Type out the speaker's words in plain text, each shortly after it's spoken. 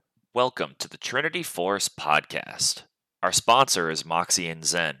Welcome to the Trinity Force podcast. Our sponsor is Moxie and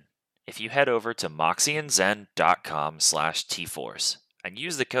Zen. If you head over to moxieandzen.com/tforce and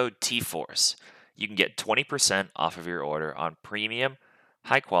use the code TForce, you can get 20% off of your order on premium,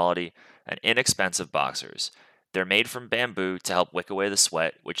 high quality, and inexpensive boxers. They're made from bamboo to help wick away the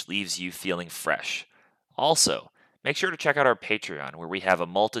sweat, which leaves you feeling fresh. Also, make sure to check out our Patreon, where we have a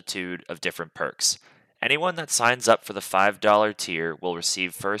multitude of different perks. Anyone that signs up for the $5 tier will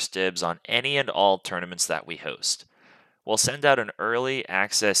receive first dibs on any and all tournaments that we host. We'll send out an early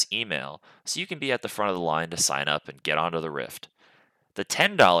access email so you can be at the front of the line to sign up and get onto the Rift. The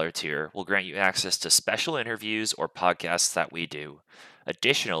 $10 tier will grant you access to special interviews or podcasts that we do.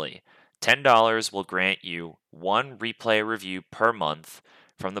 Additionally, $10 will grant you one replay review per month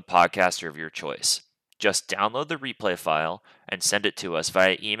from the podcaster of your choice. Just download the replay file and send it to us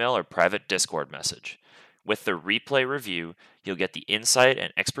via email or private Discord message. With the replay review, you'll get the insight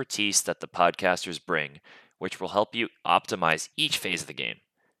and expertise that the podcasters bring, which will help you optimize each phase of the game.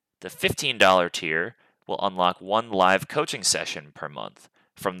 The $15 tier will unlock one live coaching session per month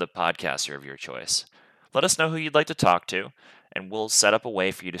from the podcaster of your choice. Let us know who you'd like to talk to, and we'll set up a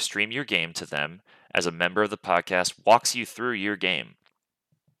way for you to stream your game to them as a member of the podcast walks you through your game.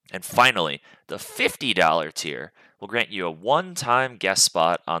 And finally, the $50 tier will grant you a one-time guest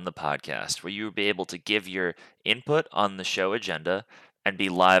spot on the podcast where you will be able to give your input on the show agenda and be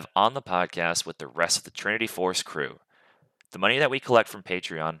live on the podcast with the rest of the Trinity Force crew. The money that we collect from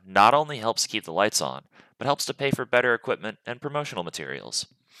Patreon not only helps keep the lights on, but helps to pay for better equipment and promotional materials.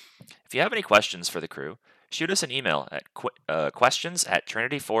 If you have any questions for the crew, shoot us an email at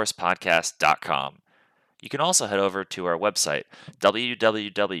questions@trinityforcepodcast.com. You can also head over to our website,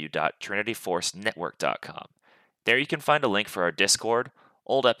 www.trinityforcenetwork.com. There you can find a link for our Discord,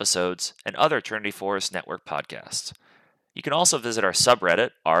 old episodes, and other Trinity Force Network podcasts. You can also visit our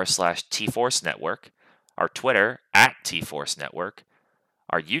subreddit, r/TForce Network, our Twitter, @TForce Network,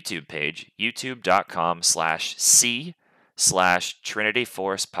 our YouTube page, youtube.com/c/Trinity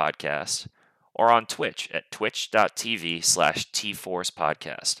Force Podcast, or on Twitch at twitch.tv/TForce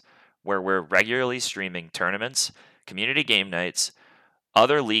Podcast, where we're regularly streaming tournaments, community game nights,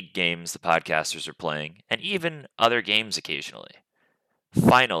 other league games the podcasters are playing, and even other games occasionally.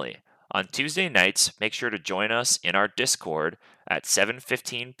 Finally, on Tuesday nights, make sure to join us in our Discord at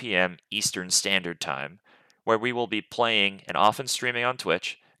 7:15 p.m. Eastern Standard Time, where we will be playing and often streaming on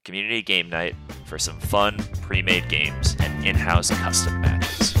Twitch community game night for some fun pre-made games and in-house custom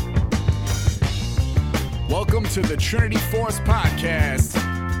matches. Welcome to the Trinity Force Podcast.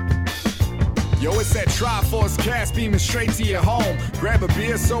 Yo, it's that Triforce cast beaming straight to your home. Grab a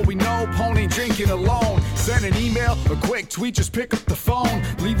beer so we know Pone ain't drinking alone. Send an email, a quick tweet, just pick up the phone.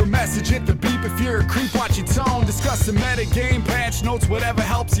 Leave a message, hit the beep if you're a creep, watch your tone. Discuss the meta game, patch notes, whatever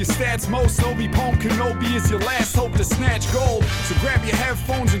helps your stats most. Obi-Pone Kenobi is your last hope to snatch gold. So grab your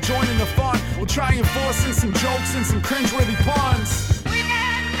headphones and join in the fun. We'll try and force in some jokes and some cringeworthy puns.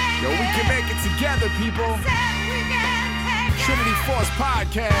 Yo, we can make it together, people. Trinity Force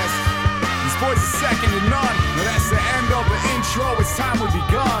Podcast. These boys are second to none. Now that's the end of the intro. It's time we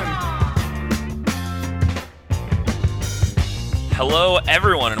begun. Hello,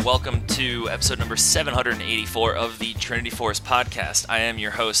 everyone, and welcome to episode number 784 of the Trinity Force Podcast. I am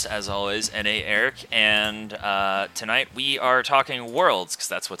your host, as always, N.A. Eric, and tonight we are talking Worlds, because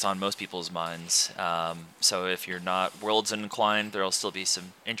that's what's on most people's minds. So if you're not Worlds inclined, there'll still be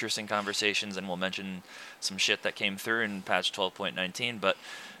some interesting conversations, and we'll mention some shit that came through in patch 12.19, but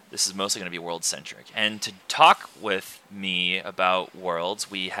this is mostly going to be World-centric. And to talk with me about Worlds,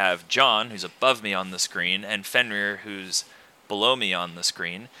 we have John, who's above me on the screen, and Fenrir, who's below me on the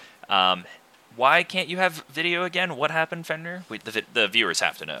screen. Why can't you have video again? What happened, Fenrir? The viewers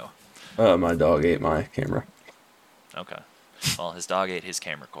have to know. My dog ate my camera. Okay. Well, his dog ate his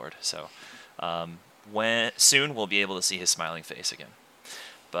camera cord, so soon we'll be able to see his smiling face again.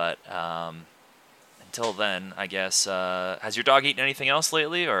 But until then, I guess, has your dog eaten anything else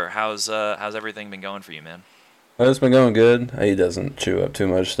lately, or how's everything been going for you, man? It's been going good. He doesn't chew up too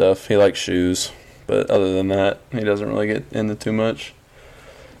much stuff. He likes shoes, but other than that, he doesn't really get into too much.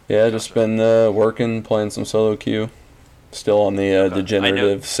 Yeah, just been working, playing some solo queue. Still on the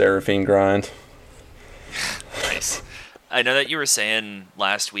degenerative Seraphine grind. Nice. I know that you were saying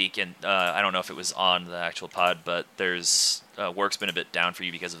last week, and I don't know if it was on the actual pod, but there's work's been a bit down for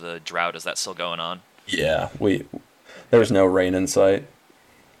you because of the drought. Is that still going on? Yeah, there's no rain in sight.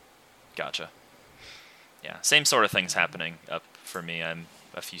 Gotcha. Yeah, same sort of things happening up for me. I'm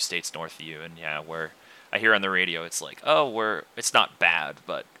a few states north of you, and yeah, where I hear on the radio, it's like, it's not bad,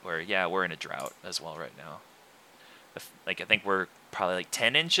 but we're in a drought as well right now. I think we're probably like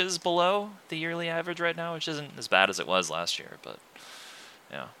 10 inches below the yearly average right now, which isn't as bad as it was last year, but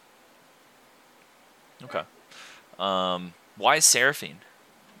yeah. Okay. Why Seraphine?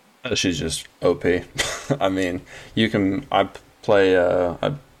 She's just OP. I mean, I play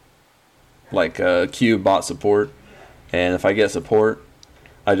Q bot support, and if I get support,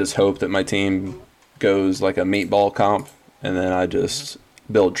 I just hope that my team goes like a meatball comp, and then I just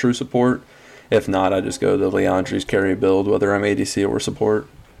build true support. If not, I just go the Leandri's carry build, whether I'm ADC or support.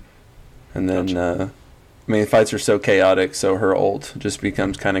 And then, Gotcha. fights are so chaotic, so her ult just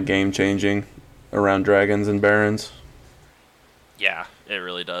becomes kind of game changing around dragons and barons. Yeah, it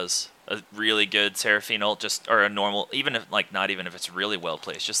really does. A really good Seraphine ult, or a normal, even if like not even if it's really well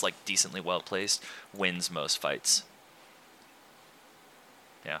placed, just like decently well placed, wins most fights.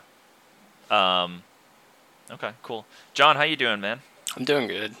 Yeah. Okay, cool. John, how you doing, man? I'm doing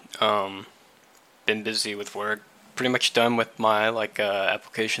good. Been busy with work. Pretty much done with my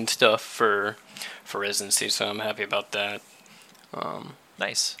application stuff for residency, so I'm happy about that.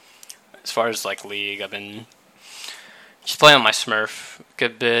 Nice. As far as like League, I've been just playing on my Smurf a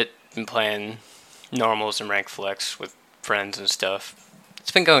good bit. Been playing normals and rank flex with friends and stuff.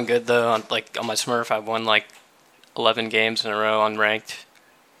 It's been going good though. On my Smurf, I've won like 11 games in a row on ranked.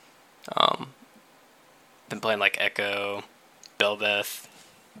 Been playing like Echo, Belveth,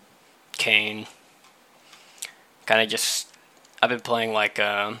 Kane. I've been playing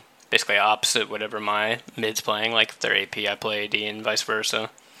basically opposite whatever my mid's playing. Like if they're AP, I play AD and vice versa.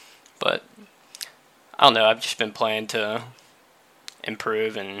 But I don't know. I've just been playing to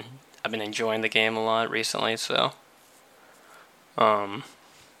improve, and I've been enjoying the game a lot recently. So I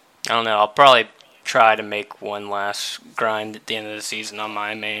don't know. I'll probably try to make one last grind at the end of the season on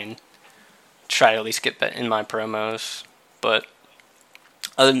my main. Try to at least get in my promos. But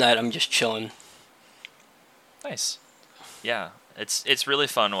other than that, I'm just chilling. Nice. Yeah, it's really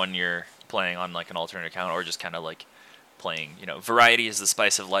fun when you're playing on like an alternate account or just kind of like playing. Variety is the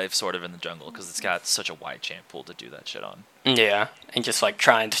spice of life, sort of in the jungle, because it's got such a wide champ pool to do that shit on. Yeah, and just like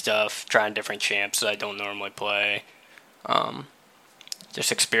trying different champs that I don't normally play.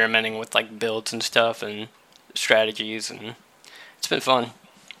 Just experimenting with like builds and stuff and strategies, and it's been fun.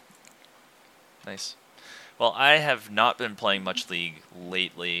 Nice. Well, I have not been playing much League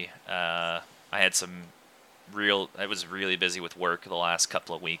lately. I was really busy with work the last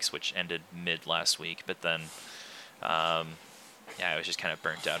couple of weeks, which ended mid last week. But then, I was just kind of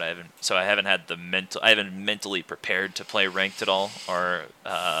burnt out. I haven't had I haven't mentally prepared to play ranked at all or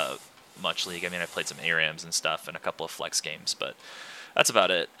much League. I mean, I played some ARAMs and stuff and a couple of flex games, but that's about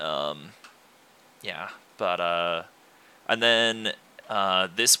it. And then.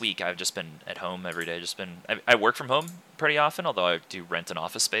 This week I've just been at home every day. I work from home pretty often, although I do rent an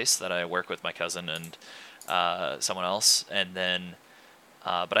office space that I work with my cousin and someone else. And then,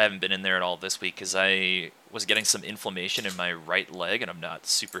 but I haven't been in there at all this week because I was getting some inflammation in my right leg, and I'm not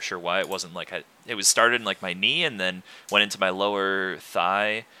super sure why. It wasn't it was started in like my knee and then went into my lower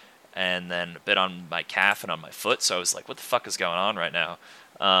thigh and then a bit on my calf and on my foot. So I was like, what the fuck is going on right now?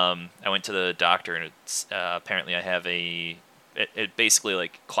 I went to the doctor, and it's apparently I have it basically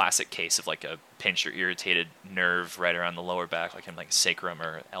like classic case of like a pinched or irritated nerve right around the lower back, like in like sacrum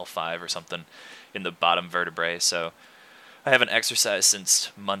or L5 or something in the bottom vertebrae. So I haven't exercised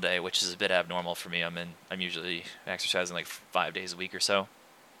since Monday, which is a bit abnormal for me. I'm usually exercising like 5 days a week or so.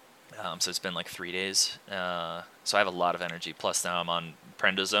 So it's been like 3 days. So I have a lot of energy. Plus now I'm on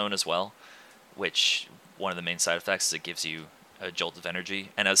prednisone as well, which one of the main side effects is it gives you a jolt of energy.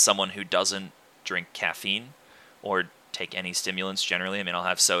 And as someone who doesn't drink caffeine or take any stimulants generally, I mean, I'll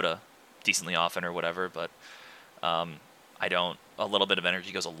have soda decently often or whatever, but I don't. A little bit of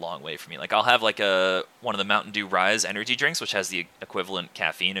energy goes a long way for me. Like I'll have like one of the Mountain Dew Rise energy drinks, which has the equivalent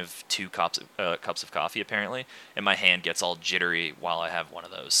caffeine of 2 cups of coffee apparently, and my hand gets all jittery while I have one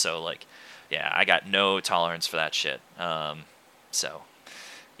of those. So like, yeah, I got no tolerance for that shit. So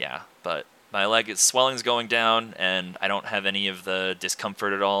yeah, but my swelling's going down, and I don't have any of the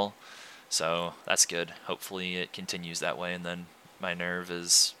discomfort at all. So that's good. Hopefully it continues that way, and then my nerve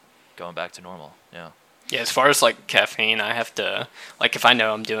is going back to normal. Yeah. Yeah, as far as like caffeine, I have to if I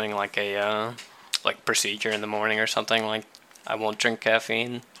know I'm doing like a procedure in the morning or something, like I won't drink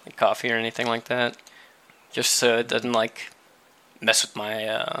caffeine, like coffee or anything like that, just so it doesn't like mess with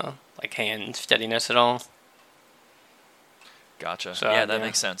my hand steadiness at all. Gotcha. So, yeah, that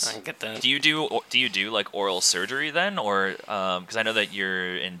makes sense. I get that. Do you do like oral surgery then, or because I know that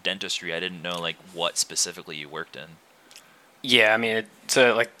you're in dentistry, I didn't know like what specifically you worked in. Yeah, I mean, it's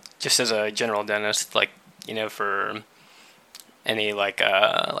just as a general dentist, for any like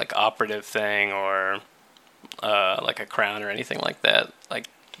operative thing or like a crown or anything like that. Like,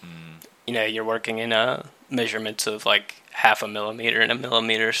 you're working in measurements of like half a millimeter and a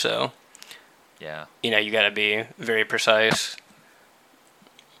millimeter, so Yeah. you got to be very precise.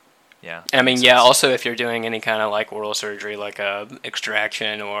 Yeah. I mean, makes yeah. sense. Also, if you're doing any kind of like oral surgery, like a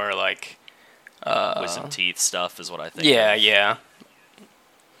extraction or like Wisdom teeth stuff is what I think. yeah, of. yeah,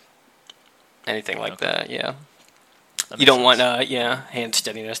 anything like Okay. that. Yeah, That you makes don't want sense. hand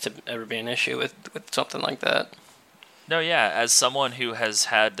steadiness to ever be an issue with something like that. No, yeah. As someone who has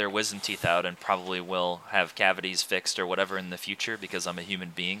had their wisdom teeth out and probably will have cavities fixed or whatever in the future because I'm a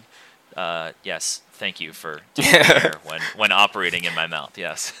human being, yes, thank you for taking care when operating in my mouth.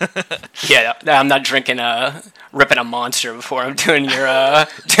 Yes. Yeah, I'm not drinking ripping a Monster before I'm doing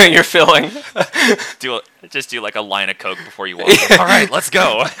your filling. Just do like a line of Coke before you walk in. All right, let's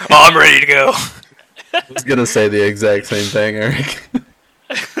go. Oh, I'm ready to go. I was gonna say the exact same thing, Eric.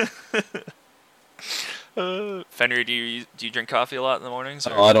 Fenrir, do you drink coffee a lot in the mornings?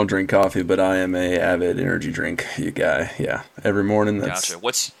 Or? Oh, I don't drink coffee, but I am a avid energy drink guy. Yeah, every morning. That's Gotcha.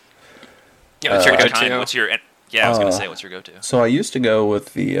 What's What's your I go-to? kind? What's your? Yeah, I was gonna say, what's your go-to? So I used to go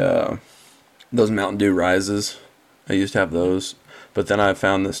with the those Mountain Dew Rises. I used to have those, but then I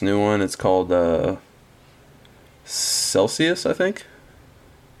found this new one. It's called Celsius, I think.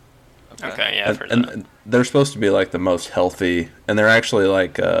 Okay, yeah, I've heard that. And they're supposed to be like the most healthy, and they're actually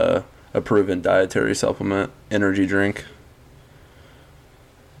like a proven dietary supplement energy drink.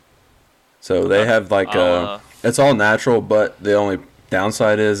 So they have like it's all natural, but the only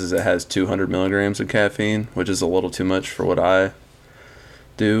downside is it has 200 milligrams of caffeine, which is a little too much for what I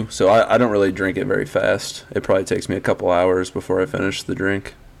do. So I don't really drink it very fast. It probably takes me a couple hours before I finish the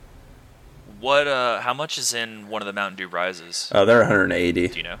drink. What? How much is in one of the Mountain Dew Rises? They're 180.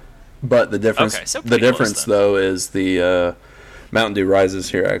 Do you know? But the difference, Okay, so the pretty close difference then. though, is the Mountain Dew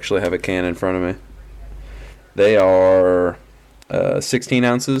Rises here. I actually have a can in front of me. They are 16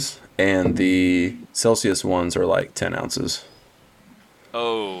 ounces, and the Celsius ones are like 10 ounces.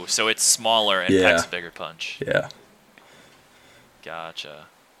 Oh, so it's smaller and Yeah. packs a bigger punch. Yeah. Gotcha.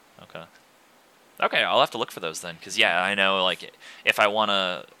 Okay. Okay, I'll have to look for those then, because yeah, I know like if I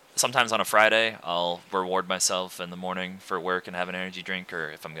wanna, sometimes on a Friday I'll reward myself in the morning for work and have an energy drink, or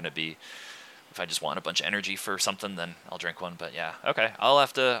if I just want a bunch of energy for something, then I'll drink one. But yeah, okay,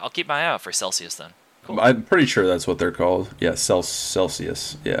 I'll keep my eye out for Celsius then. Cool. I'm pretty sure that's what they're called. Yeah,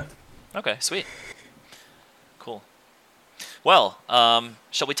 Celsius. Yeah. Okay, sweet. Cool. Well,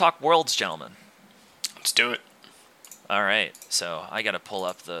 shall we talk Worlds, gentlemen? Let's do it. All right, so I got to pull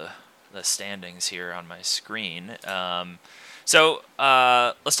up the standings here on my screen. So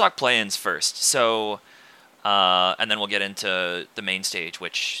let's talk play-ins first. So, and then we'll get into the main stage,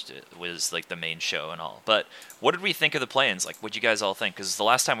 which was like the main show and all. But what did we think of the play-ins? Like, what'd you guys all think? Because the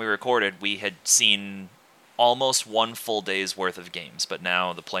last time we recorded, we had seen almost one full day's worth of games, but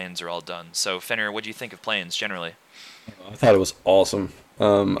now the play-ins are all done. So, Fenrir, what'd you think of play-ins generally? I thought it was awesome.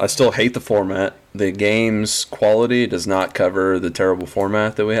 I still hate the format. The game's quality does not cover the terrible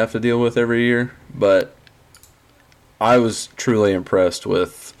format that we have to deal with every year, but I was truly impressed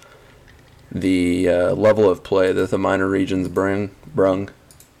with the level of play that the minor regions brought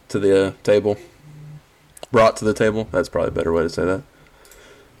to the table. Brought to the table. That's probably a better way to say that.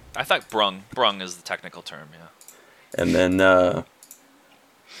 I thought brung is the technical term, yeah. And then,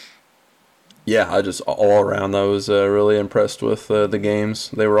 yeah, I just all around I was really impressed with the games.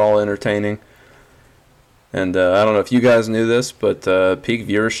 They were all entertaining. And I don't know if you guys knew this, but peak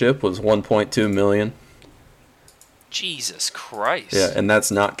viewership was 1.2 million. Jesus Christ. Yeah, and that's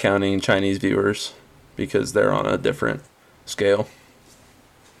not counting Chinese viewers because they're on a different scale.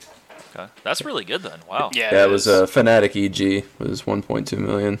 Okay. That's really good then. Wow. Yeah, it was Fnatic EG was 1.2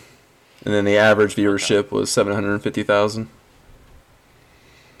 million. And then the average viewership was 750,000.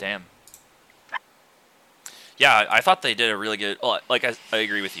 Damn. Yeah, I thought they did a really good. Well, like I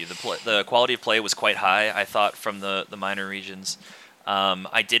agree with you. The quality of play was quite high. I thought from the minor regions.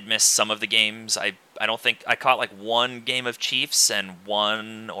 I did miss some of the games. I don't think I caught like one game of Chiefs and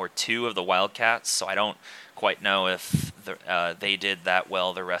one or two of the Wildcats. So I don't quite know if they did that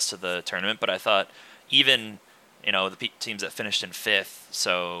well the rest of the tournament. But I thought even the teams that finished in fifth,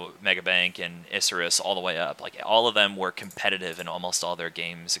 so Megabank and Isurus all the way up, like all of them were competitive in almost all their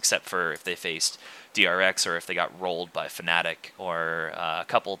games, except for if they faced DRX or if they got rolled by Fnatic, or a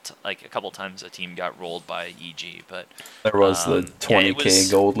couple times a team got rolled by EG. But there was the 20K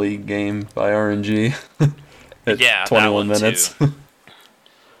Gold League game by RNG at yeah, 21 minutes.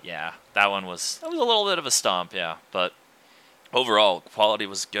 Yeah, that was a little bit of a stomp, yeah, but overall quality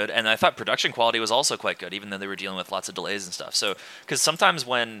was good, and I thought production quality was also quite good, even though they were dealing with lots of delays and stuff. So, because sometimes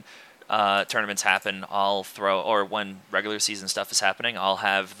when tournaments happen, I'll throw, or when regular season stuff is happening, I'll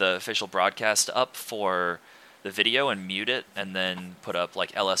have the official broadcast up for the video and mute it, and then put up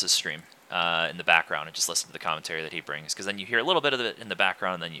like LS's stream in the background and just listen to the commentary that he brings, because then you hear a little bit of it in the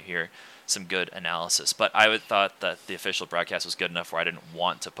background, and then you hear some good analysis. But I would thought that the official broadcast was good enough where I didn't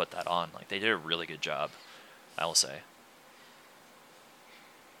want to put that on. Like, they did a really good job, I will say.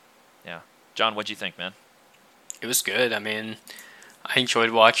 Yeah. John, what'd you think, man? It was good. I mean, I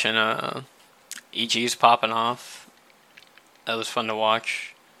enjoyed watching EG's popping off. That was fun to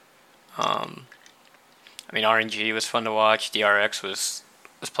watch. I mean, RNG was fun to watch. DRX was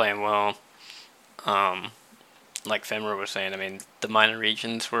playing well. Like Fenrir was saying, I mean, the minor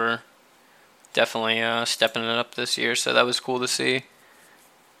regions were definitely stepping it up this year, so that was cool to see.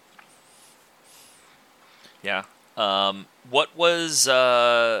 Yeah. What was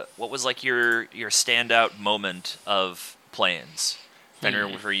like your standout moment of play-ins?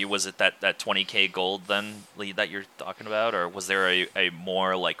 Fenrir, for you, was it that 20k gold then that you're talking about, or was there a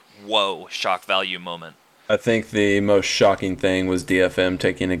more like whoa shock value moment? I think the most shocking thing was DFM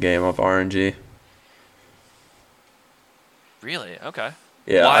taking a game off RNG. Really? Okay.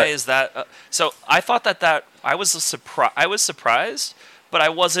 Yeah. Why is that? So I thought that I was surprised, but I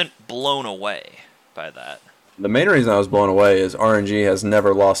wasn't blown away by that. The main reason I was blown away is RNG has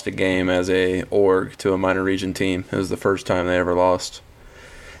never lost a game as a org to a minor region team. It was the first time they ever lost.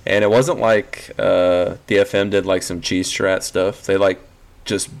 And it wasn't like DFM did like some cheese strat stuff. They like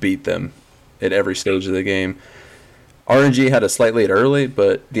just beat them at every stage of the game. RNG had a slight lead early,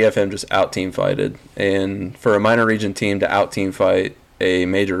 but DFM just out-team fighted. And for a minor region team to out-team fight a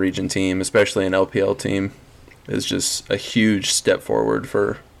major region team, especially an LPL team, is just a huge step forward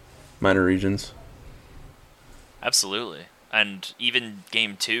for minor regions. Absolutely. And even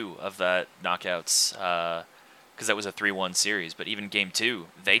game 2 of that knockouts, because that was a 3-1 series, but even game 2,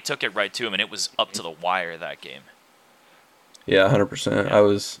 they took it right to him, and it was up to the wire that game. Yeah, 100%.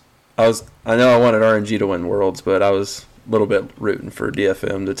 Yeah. I know I wanted RNG to win Worlds, but I was a little bit rooting for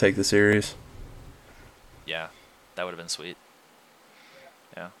DFM to take the series. Yeah, that would have been sweet.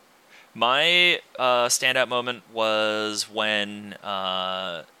 Yeah. My standout moment was when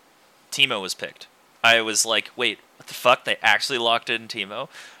Teemo was picked. I was like, wait, what the fuck? They actually locked in Teemo?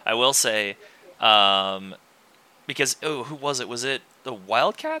 I will say, because, who was it? Was it the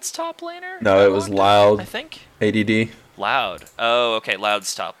Wildcats top laner? No, it was Loud. I think. ADD. Loud. Oh, okay,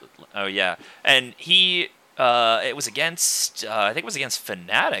 Loud's top. Oh, yeah. And he, it was against, I think it was against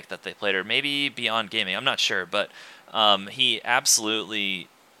Fnatic that they played, or maybe Beyond Gaming. I'm not sure, but he absolutely,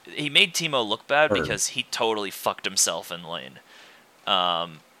 he made Teemo look bad because he totally fucked himself in lane.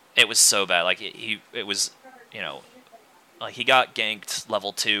 It was so bad. Like, it was, like he got ganked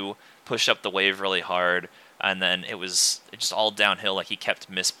level 2, pushed up the wave really hard, and then it was just all downhill. Like, he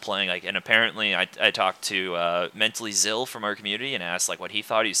kept misplaying. Like, and apparently I talked to Mentally Zill from our community and asked like what he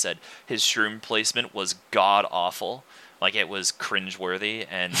thought. He said his shroom placement was god awful. Like, it was cringeworthy,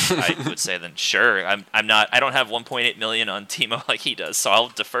 and I would say then sure, I don't have 1.8 million on Teemo like he does, so I'll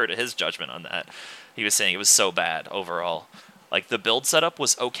defer to his judgment on that. He was saying it was so bad overall. Like, the build setup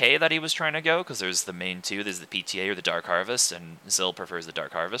was okay that he was trying to go, because there's the main two. There's the PTA or the Dark Harvest, and Zill prefers the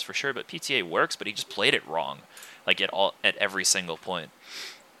Dark Harvest for sure, but PTA works, but he just played it wrong, like, at every single point.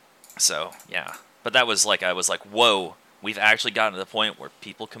 So, yeah. But that was like, I was like, whoa, we've actually gotten to the point where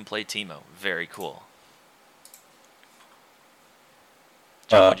people can play Teemo. Very cool.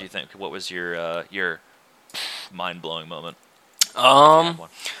 John, what did you think? What was your mind-blowing moment? I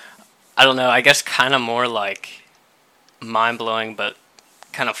don't know. I guess kind of more like mind-blowing, but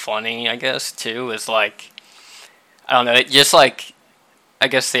kind of funny, I guess, too, is like, I don't know, it just like, I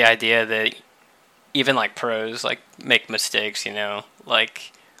guess the idea that even like pros like make mistakes,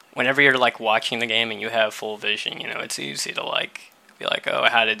 like whenever you're like watching the game and you have full vision, it's easy to like be like, oh,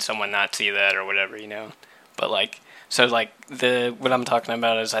 how did someone not see that or whatever, but like, so like what I'm talking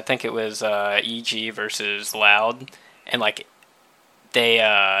about is I think it was EG versus Loud, and like they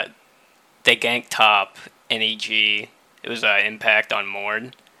ganked top, and EG, it was Impact on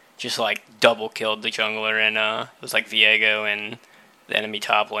Mord, just like double killed the jungler, and it was like Viego and the enemy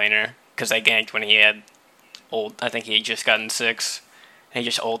top laner, because they ganked when he had ult. I think he had just gotten 6, and he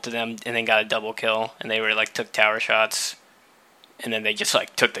just ulted them and then got a double kill, and they were like took tower shots, and then they just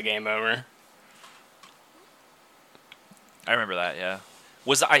like took the game over. I remember that, yeah.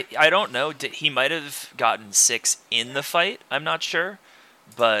 I don't know, he might have gotten 6 in the fight, I'm not sure,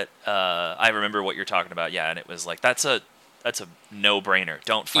 but I remember what you're talking about, yeah, and it was like, that's a no-brainer.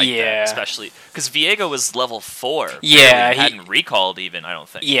 Don't fight that, especially because Viego was level 4. Yeah, he hadn't recalled even, I don't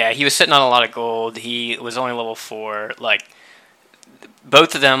think. Yeah, he was sitting on a lot of gold. He was only level 4. Like,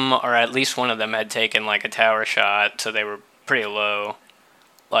 both of them, or at least one of them, had taken like a tower shot, so they were pretty low.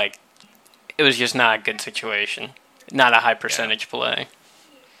 Like, it was just not a good situation. Not a high percentage play.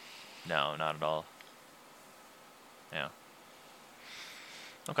 No, not at all. Yeah.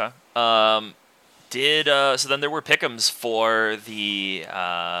 Okay. So then there were pick'ems for the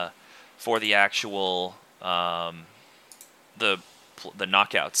actual the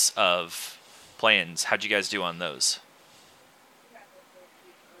knockouts of play-ins. How'd you guys do on those?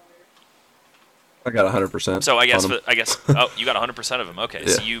 I got 100%. So I guess oh, you got 100% of them. Okay,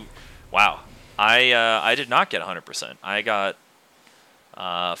 Yeah. so wow. I did not get 100%. I got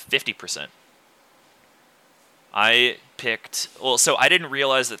 50%. I picked so I didn't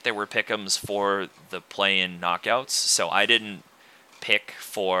realize that there were pick'ems for the play-in knockouts, so I didn't pick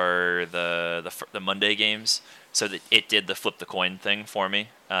for the Monday games, so that it did the flip the coin thing for me,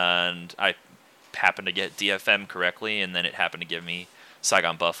 and I happened to get DFM correctly, and then it happened to give me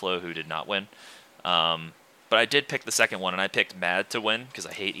Saigon Buffalo, who did not win. But I did pick the second one, and I picked Mad to win because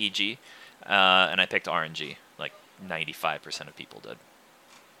I hate EG, and I picked RNG. Like 95% of people did.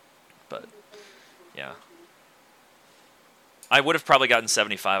 But yeah, I would have probably gotten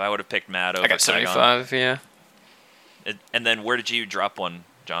 75. I would have picked Mad over I got Saigon. 75, yeah. And then where did you drop one,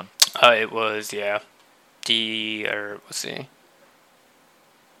 John? It was, let's see.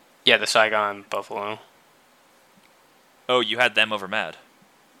 Yeah, the Saigon Buffalo. Oh, you had them over Mad.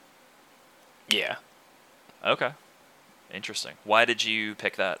 Yeah. Okay. Interesting. Why did you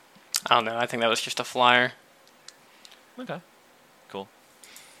pick that? I don't know. I think that was just a flyer. Okay. Cool.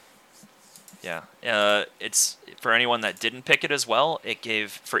 Yeah. It's for anyone that didn't pick it as well. It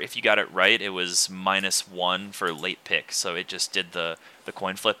gave if you got it right, it was -1 for late pick. So it just did the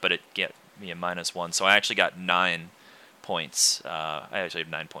coin flip, but it get me a -1. So I actually got 9 points. I actually have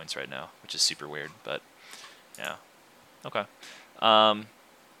 9 points right now, which is super weird, but yeah. Okay.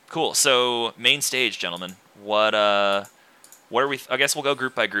 Cool. So main stage, gentlemen. What are we? I guess we'll go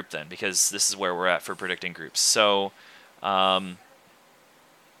group by group then, because this is where we're at for predicting groups. So, okay,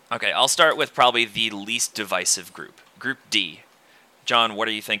 I'll start with probably the least divisive group, Group D. John, what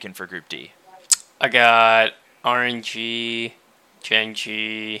are you thinking for Group D? I got RNG, Gen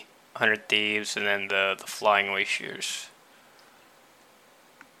G, 100 Thieves, and then the Flying Oysters.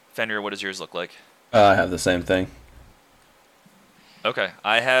 Fenrir, what does yours look like? I have the same thing. Okay,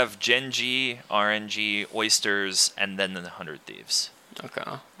 I have Gen G, RNG, Oysters, and then the 100 Thieves. Okay,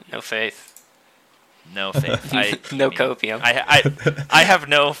 no faith. No faith. Copium. I have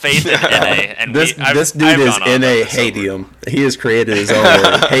no faith in NA. And this dude is NA Hadium. He has created his own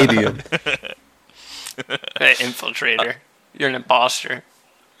word, Hadium. Hey, infiltrator. You're an imposter.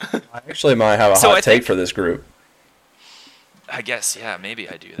 I actually might have a hot take for this group. I guess, yeah, maybe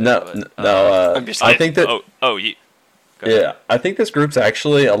I do that. No. I think that. Yeah, I think this group's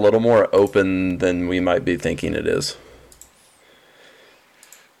actually a little more open than we might be thinking it is.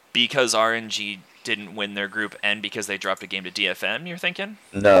 Because RNG didn't win their group and because they dropped a game to DFM, you're thinking?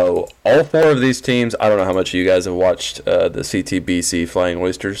 No. All 4 of these teams, I don't know how much you guys have watched the CTBC Flying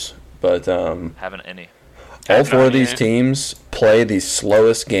Oysters, but... haven't any. All 4 of these teams play the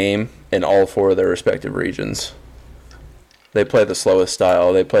slowest game in all 4 of their respective regions. They play the slowest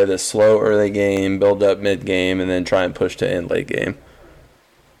style. They play the slow early game, build up mid game, and then try and push to end late game.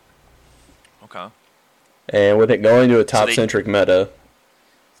 Okay. And with it going to a top-centric meta,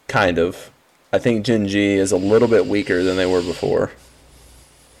 kind of, I think Gen G is a little bit weaker than they were before.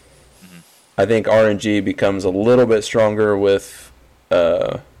 Mm-hmm. I think RNG becomes a little bit stronger with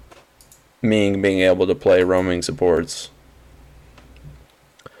Ming being able to play roaming supports.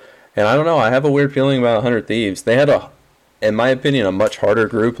 And I don't know, I have a weird feeling about 100 Thieves. They had in my opinion, a much harder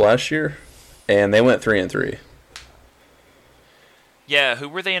group last year, and they went 3-3. Yeah, who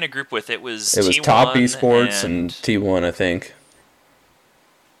were they in a group with? It was T1 Top Esports and T1, I think.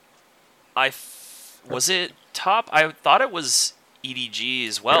 Was it Top? I thought it was EDG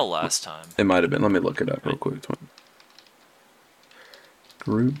as well last time. It might have been. Let me look it up real quick.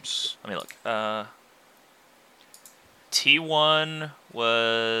 Groups. Let me look. T1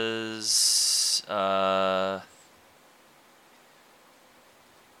 was...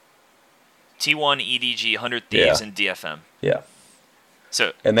 T1, EDG, 100 Thieves, and DFM. Yeah.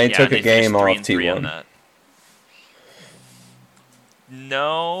 So and they took a game off T1. On that.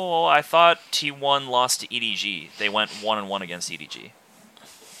 No, I thought T1 lost to EDG. They went 1-1 against EDG.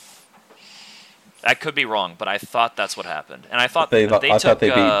 I could be wrong, but I thought that's what happened. And I thought they thought they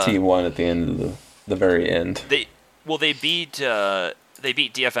beat T1 at the end of the very end. They beat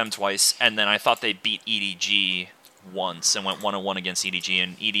DFM twice, and then I thought they beat EDG once and went 1-1 against EDG,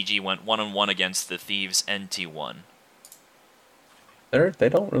 and EDG went 1-1 against the Thieves and T1. They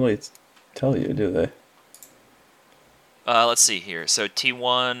don't really tell you, do they? Let's see here. So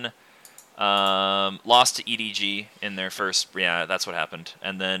T1 lost to EDG in their first. Yeah, that's what happened.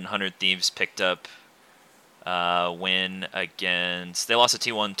 And then 100 Thieves picked up win against. They lost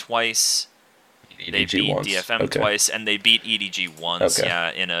to T1 twice. EDG They beat once. DFM Okay. twice, and they beat EDG once. Okay.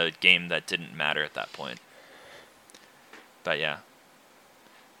 Yeah, in a game that didn't matter at that point. But yeah.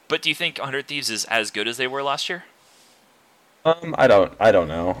 But do you think 100 Thieves is as good as they were last year? I don't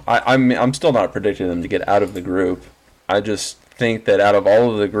know. I'm still not predicting them to get out of the group. I just think that out of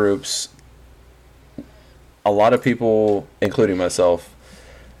all of the groups, a lot of people, including myself,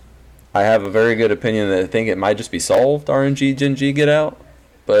 I have a very good opinion that I think it might just be solved. RNG, Gen G get out,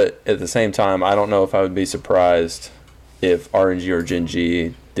 but at the same time, I don't know if I would be surprised if RNG or Gen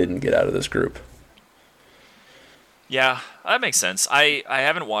G didn't get out of this group. Yeah, that makes sense. I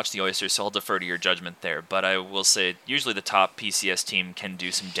haven't watched the Oysters, so I'll defer to your judgment there. But I will say, usually the top PCS team can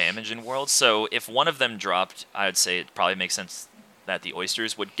do some damage in Worlds. So if one of them dropped, I would say it probably makes sense that the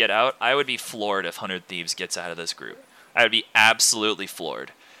Oysters would get out. I would be floored if 100 Thieves gets out of this group. I would be absolutely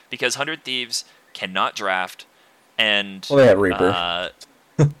floored. Because 100 Thieves cannot draft, and... Well, they had Reaper.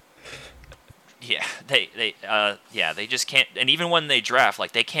 Yeah, they just can't. And even when they draft,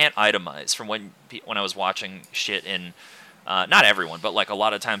 like, they can't itemize. From when I was watching shit in, not everyone, but like a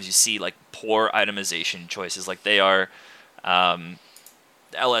lot of times you see like poor itemization choices. Like they are,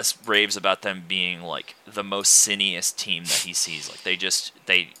 LS raves about them being like the most siniest team that he sees. Like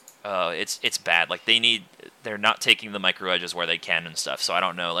it's bad. Like they're not taking the micro edges where they can and stuff. So I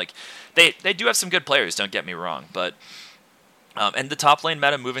don't know. Like they do have some good players. Don't get me wrong, but. And the top lane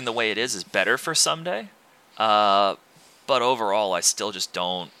meta moving the way it is better for Someday. But overall, I still just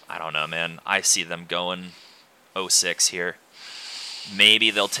don't. I don't know, man. I see them going 0-6 here.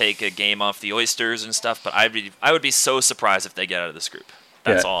 Maybe they'll take a game off the Oysters and stuff, but I would be so surprised if they get out of this group.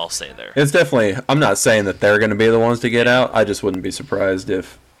 That's all I'll say there. It's definitely. I'm not saying that they're going to be the ones to get out. I just wouldn't be surprised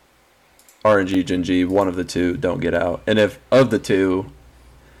if RNG, Gen G, one of the two don't get out. And if of the two,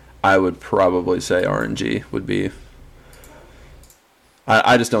 I would probably say RNG would be.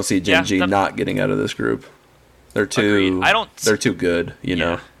 I just don't see Gen G not getting out of this group. They're too. Agreed. They're too good, you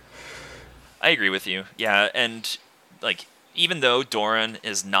know. I agree with you. Yeah, and like even though Doran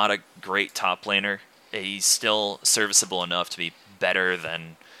is not a great top laner, he's still serviceable enough to be better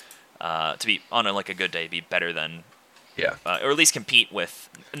than to be on a good day, be better than or at least compete with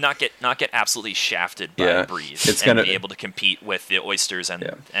not get absolutely shafted by Breeze and be able to compete with the Oysters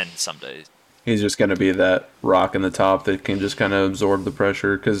and Someday. He's just going to be that rock in the top that can just kind of absorb the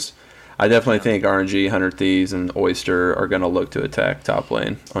pressure. Because I definitely think RNG, 100 Thieves, and Oyster are going to look to attack top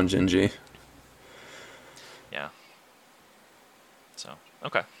lane on Gen G. Yeah. So,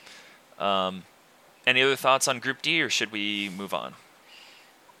 okay. Any other thoughts on Group D, or should we move on?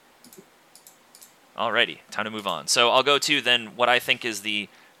 Alrighty, time to move on. So I'll go to then what I think is the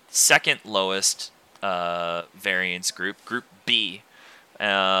second lowest variance group, Group B.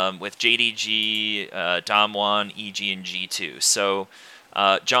 With JDG, Damwon, EG, and G2. So,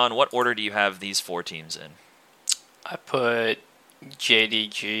 John, what order do you have these four teams in? I put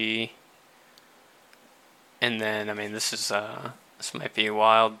JDG, and then, I mean, this might be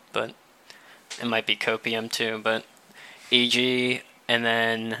wild, but it might be Copium too, but EG, and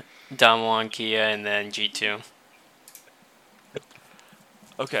then Damwon, Kia, and then G2.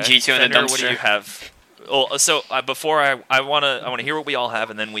 Okay. G2 and the dumpster. What do you have? Well, so before I want to hear what we all have,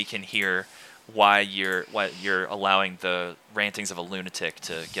 and then we can hear why you're allowing the rantings of a lunatic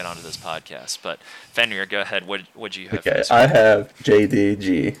to get onto this podcast. But Fenrir, go ahead. What do you have? Okay, I have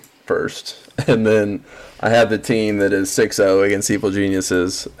JDG first, and then I have the team that is 6-0 against Evil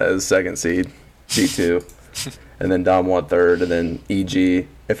Geniuses as second seed, G2, and then Damwon third, and then EG.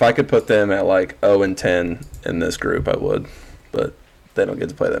 If I could put them at like 0-10 in this group, I would, but they don't get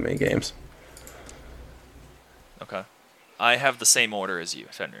to play that many games. Okay. I have the same order as you,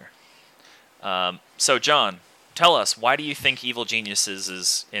 Fenrir. So, John, tell us, why do you think Evil Geniuses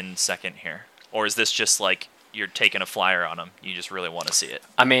is in second here? Or is this just like you're taking a flyer on them? You just really want to see it?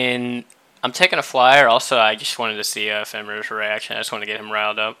 I mean, I'm taking a flyer. Also, I just wanted to see Fenrir's reaction. I just want to get him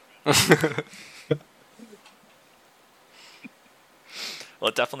riled up. Well,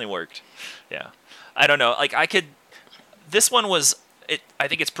 it definitely worked. Yeah. I don't know. Like, this one was... I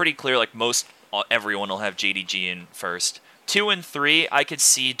think it's pretty clear, like, everyone will have JDG in first. 2 and 3, I could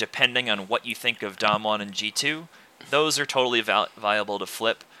see, depending on what you think of Damwon and G2. Those are totally viable to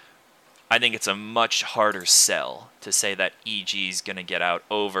flip. I think it's a much harder sell to say that EG is going to get out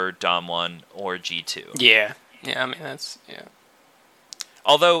over Damwon or G2. Yeah. Yeah, I mean, that's... Yeah.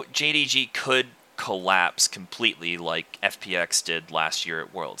 Although JDG could collapse completely like FPX did last year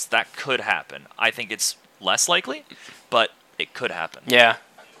at Worlds. That could happen. I think it's less likely, but it could happen. Yeah.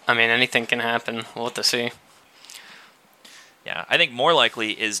 I mean, anything can happen. We'll have to see. Yeah, I think more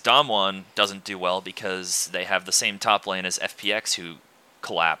likely is Damwon doesn't do well because they have the same top lane as FPX, who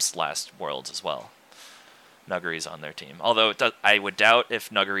collapsed last Worlds as well. Nuggery's on their team. Although I would doubt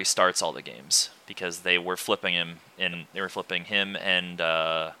if Nuggery starts all the games because they were flipping him and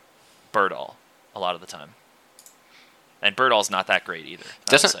Birdall a lot of the time. And Birdall's not that great either.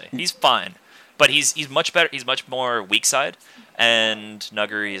 I would say he's fine, but he's much better. He's much more weak side, and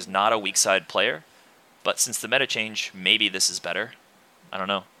Nuggery is not a weak side player. But since the meta change, maybe this is better. I don't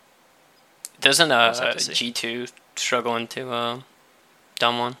know. Doesn't G2 struggle into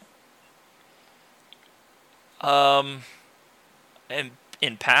Damwon? And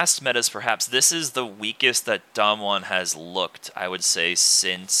in past metas, perhaps this is the weakest that Damwon has looked. I would say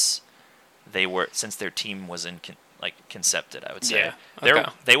since their team was concepted. I would say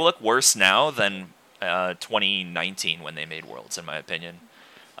they will look worse now than 2019 when they made Worlds, in my opinion.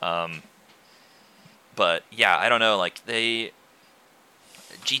 But yeah, I don't know. Like G2,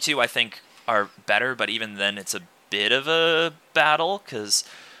 I think are better, but even then, it's a bit of a battle because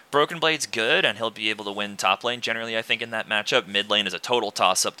Broken Blade's good, and he'll be able to win top lane generally, I think, in that matchup. Mid lane is a total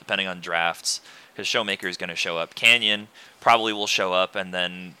toss-up depending on drafts, because Showmaker is going to show up. Canyon probably will show up, and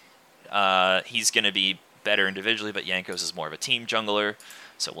then he's going to be better individually, but Jankos is more of a team jungler,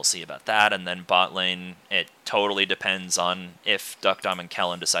 so we'll see about that. And then bot lane, it totally depends on if Duckdom and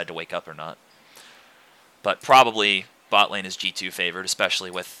Kellen decide to wake up or not. But probably bot lane is G2 favored,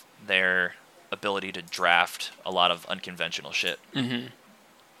 especially with their ability to draft a lot of unconventional shit. Mm-hmm.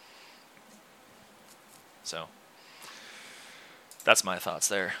 So that's my thoughts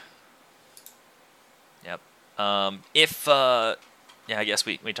there. Yep. I guess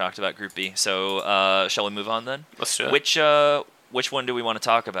we talked about Group B. So shall we move on then? Let's do it. Which one do we want to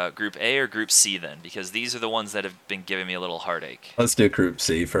talk about? Group A or Group C then? Because these are the ones that have been giving me a little heartache. Let's do Group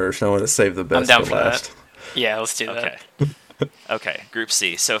C first. I want to save the best I'm down for last. that. Yeah, let's do that. Okay, Group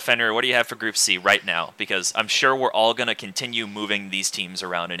C. So, Fenrir, what do you have for Group C right now? Because I'm sure we're all going to continue moving these teams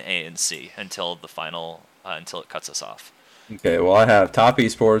around in A and C until the final, until it cuts us off. Okay, well, I have Top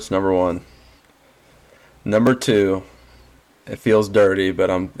Esports, number 1. Number 2, it feels dirty, but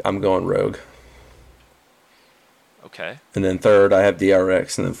I'm going Rogue. Okay. And then 3rd, I have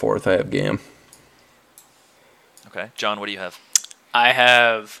DRX, and then 4th, I have GAM. Okay. John, what do you have? I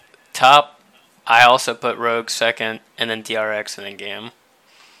have top. I also put Rogue 2nd, and then DRX, and then GAM.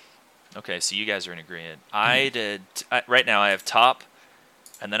 Okay, so you guys are in agreement. Right now I have top,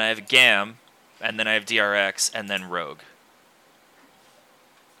 and then I have GAM, and then I have DRX, and then Rogue.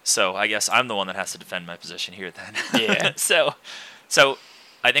 So I guess I'm the one that has to defend my position here then. Yeah. So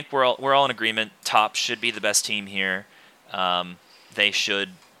I think we're all in agreement. Top should be the best team here. They should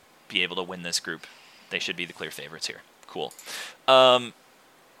be able to win this group. They should be the clear favorites here. Cool.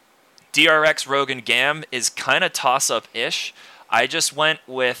 DRX, Rogue, and GAM is kind of toss-up-ish. I just went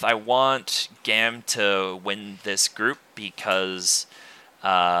with I want GAM to win this group because,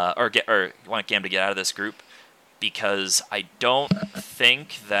 or want GAM to get out of this group because I don't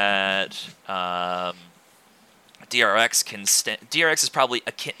think that DRX can DRX is probably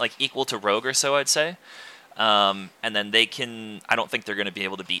equal to Rogue or so, I'd say, and then they can. I don't think they're going to be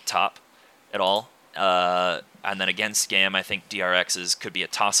able to beat top at all. And then against GAM, I think DRX's could be a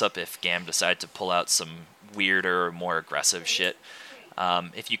toss-up if GAM decide to pull out some weirder or more aggressive shit.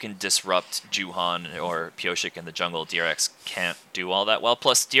 If you can disrupt Juhan or Pyosik in the jungle, DRX can't do all that well.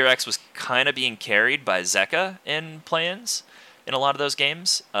 Plus, DRX was kind of being carried by Zeka in play-ins in a lot of those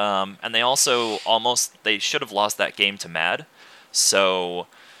games. And they also they should have lost that game to Mad. So,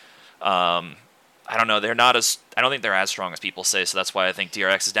 I don't know. I don't think they're as strong as people say, so that's why I think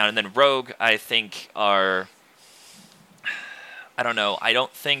DRX is down. And then Rogue, I think I don't know. I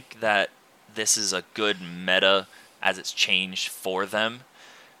don't think that this is a good meta as it's changed for them.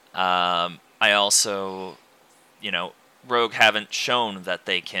 I also, Rogue haven't shown that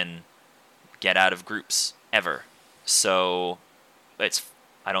they can get out of groups ever. So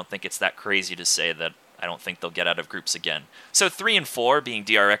I don't think it's that crazy to say that I don't think they'll get out of groups again. So 3 and 4 being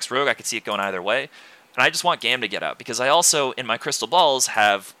DRX Rogue, I could see it going either way. And I just want GAM to get out because I also, in my crystal balls,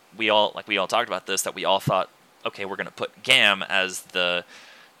 we all talked about this, that we all thought, okay, we're going to put GAM as the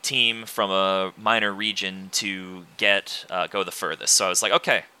team from a minor region to go the furthest. So I was like,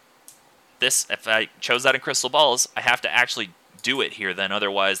 okay, if I chose that in crystal balls, I have to actually do it here then.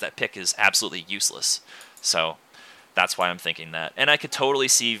 Otherwise, that pick is absolutely useless. So that's why I'm thinking that. And I could totally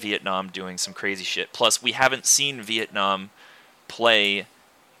see Vietnam doing some crazy shit. Plus, we haven't seen Vietnam play.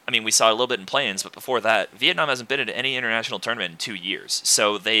 I mean, we saw it a little bit in play-ins, but before that, Vietnam hasn't been in any international tournament in 2 years.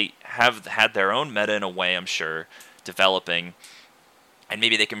 So they have had their own meta in a way, I'm sure, developing. And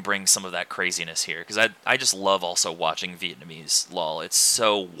maybe they can bring some of that craziness here. Because I just love also watching Vietnamese LoL. It's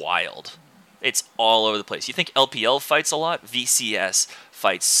so wild. It's all over the place. You think LPL fights a lot? VCS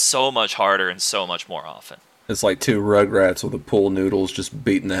fights so much harder and so much more often. It's like two Rugrats with a pool noodles just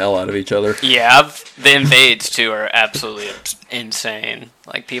beating the hell out of each other. Yeah, the invades too are absolutely insane.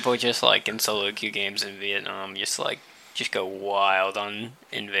 Like people just like in solo queue games in Vietnam, just go wild on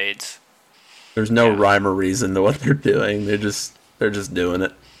invades. There's no rhyme or reason to what they're doing. They're just doing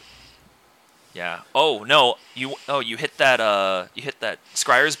it. Yeah. Oh no. You hit that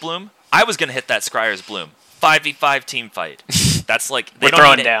Scryer's Bloom. I was gonna hit that Scryer's Bloom. 5v5 team fight. That's like they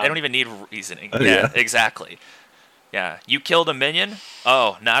don't even need reasoning. Yeah, exactly. Yeah, you killed a minion.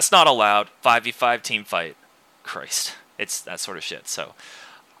 Oh, no, that's not allowed. 5v5 team fight. Christ, it's that sort of shit. So,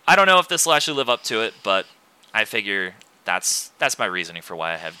 I don't know if this will actually live up to it, but I figure that's my reasoning for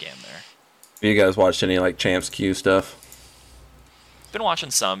why I have Gam there. Have you guys watched any like Champs Q stuff? Been watching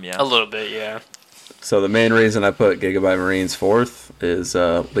some, yeah. A little bit, yeah. So the main reason I put Gigabyte Marines fourth is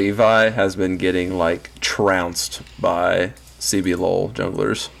Levi has been getting like trounced by CBLOL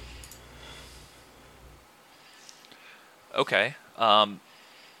junglers. Okay. I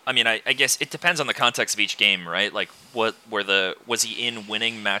mean, I guess it depends on the context of each game, right? Like, was he in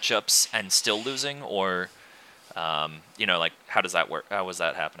winning matchups and still losing, or, like how does that work? How was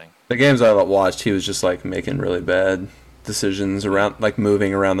that happening? The games I watched, he was just like making really bad decisions around, like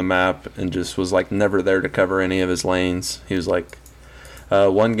moving around the map, and just was like never there to cover any of his lanes. He was like,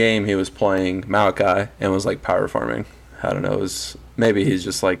 one game he was playing Maokai and was like power farming. I don't know. Maybe he's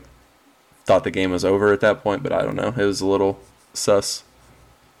just like thought the game was over at that point, but I don't know. It was a little sus.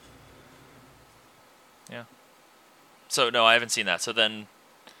 Yeah. So no, I haven't seen that. So then,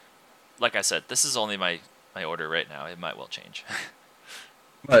 like I said, this is only my order right now. It might well change.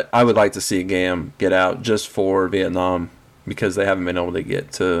 But I would like to see Gam get out just for Vietnam, because they haven't been able to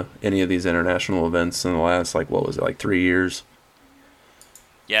get to any of these international events in the last, 3 years?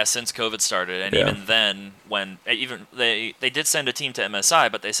 Yeah, since COVID started, and even then, when they did send a team to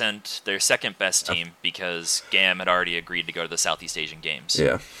MSI, but they sent their second best team because Gam had already agreed to go to the Southeast Asian Games.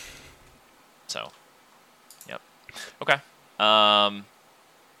 Yeah. So, yep. Okay.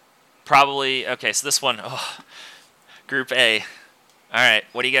 Probably okay. So this one, Group A. All right,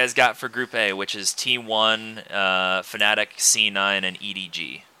 what do you guys got for Group A, which is T1, Fnatic, C9, and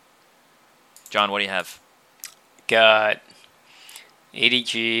EDG? John, what do you have? Got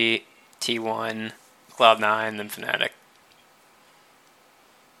EDG, T1, Cloud9, then Fnatic.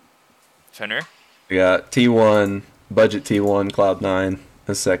 Fenrir? We got T1, Budget T1, Cloud9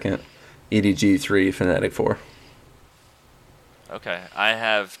 a second, EDG 3, Fnatic 4. Okay, I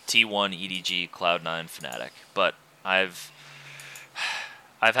have T1, EDG, Cloud9, Fnatic, but I've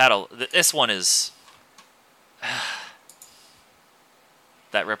had this one is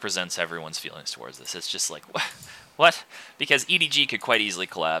that represents everyone's feelings towards this. It's just like what? Because EDG could quite easily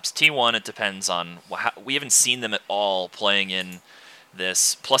collapse. T1, it depends on we haven't seen them at all playing in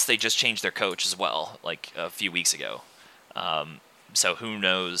this. Plus, they just changed their coach as well, like a few weeks ago. So who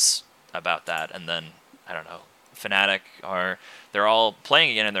knows about that? And then I don't know. Fnatic they're all playing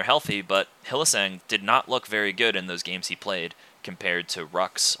again and they're healthy, but Hylissang did not look very good in those games he played compared to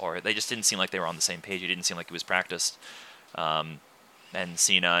Rux, or they just didn't seem like they were on the same page. It didn't seem like he was practiced. And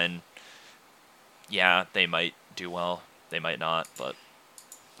C9, yeah, they might do well. They might not, but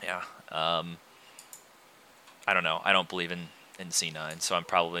yeah. I don't know. I don't believe in C9, so I'm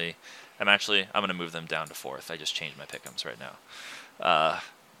going to move them down to fourth. I just changed my pick'ems right now.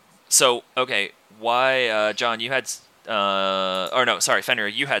 So, okay, why, John, you had, Fenrir,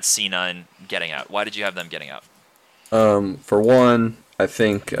 you had C9 getting out. Why did you have them getting out? For one, I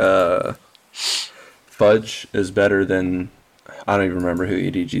think Fudge is better than, I don't even remember who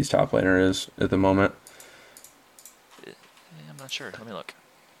EDG's top laner is at the moment. I'm not sure. Let me look.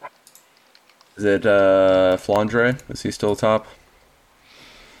 Is it Flandre? Is he still top?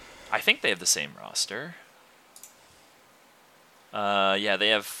 I think they have the same roster. Yeah, they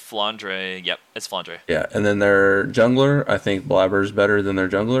have Flandre. Yep, it's Flandre. Yeah, and then their jungler, I think Blabber's better than their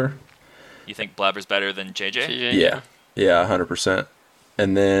jungler. You think Blabber's better than JJ? Yeah, 100%.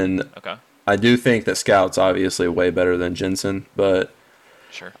 And then okay. I do think that Scout's obviously way better than Jensen, but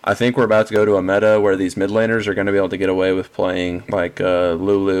sure. I think we're about to go to a meta where these mid laners are going to be able to get away with playing like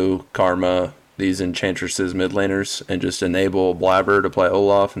Lulu, Karma, these Enchantresses mid laners, and just enable Blabber to play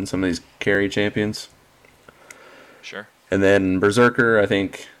Olaf and some of these carry champions. Sure. And then Berserker, I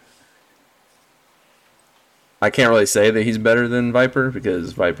think I can't really say that he's better than Viper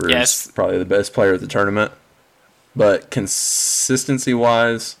because Viper is probably the best player at the tournament. But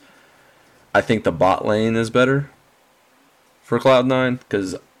consistency-wise, I think the bot lane is better for Cloud9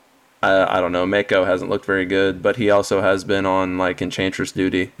 because I don't know, Mako hasn't looked very good, but he also has been on like Enchantress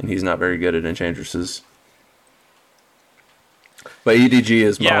duty, and he's not very good at Enchantresses. But EDG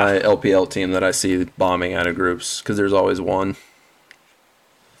is my LPL team that I see bombing out of groups because there's always one.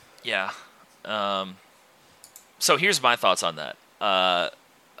 Yeah. So here's my thoughts on that.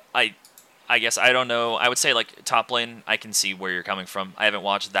 I guess I don't know. I would say like top lane, I can see where you're coming from. I haven't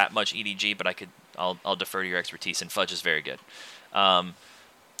watched that much EDG, but I'll defer to your expertise. And Fudge is very good.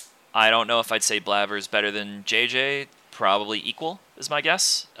 I don't know if I'd say Blabber's better than JJ. Probably equal is my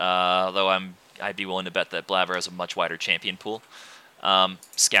guess. Though I'd be willing to bet that Blabber has a much wider champion pool.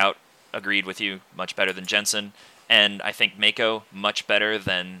 Scout agreed with you, much better than Jensen. And I think Mako much better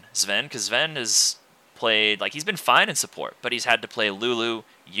than Sven, because Sven has played, like, he's been fine in support, but he's had to play Lulu,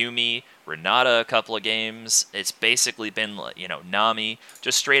 Yuumi, Renata a couple of games. It's basically been, Nami,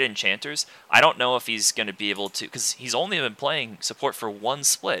 just straight enchanters. I don't know if he's going to be able to, because he's only been playing support for one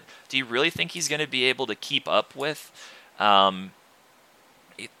split. Do you really think he's going to be able to keep up with, holistically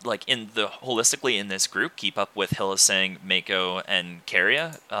in this group, keep up with Hylissang, Mako, and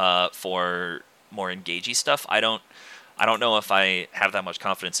Keria for more engagey stuff? I don't know if I have that much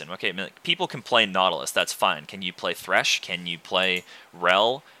confidence in. Okay, I mean, people can play Nautilus, that's fine. Can you play Thresh? Can you play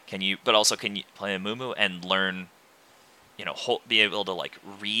Rel? Can you play Amumu and learn, be able to like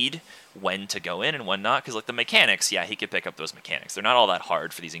read when to go in and when not? Because like the mechanics, he could pick up those mechanics. They're not all that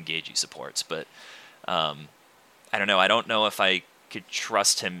hard for these engagey supports, but I don't know. I don't know if I could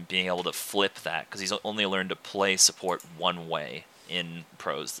trust him being able to flip that because he's only learned to play support one way in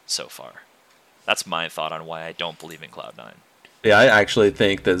pros so far. That's my thought on why I don't believe in Cloud9. Yeah, I actually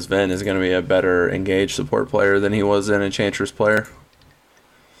think that Sven is going to be a better engaged support player than he was an Enchantress player.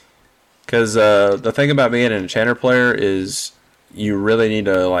 Because the thing about being an Enchanter player is you really need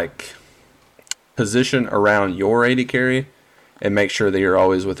to position around your AD carry and make sure that you're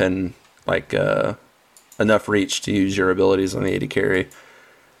always within enough reach to use your abilities on the AD carry.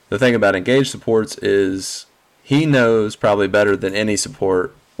 The thing about engaged supports is he knows probably better than any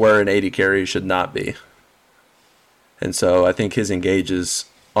support where an AD carry should not be. And so I think his engages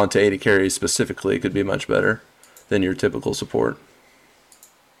onto AD carries specifically could be much better than your typical support.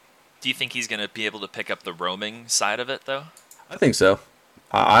 Do you think he's going to be able to pick up the roaming side of it, though? I think so.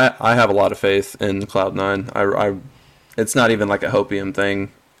 I have a lot of faith in Cloud9. It's not even like a hopium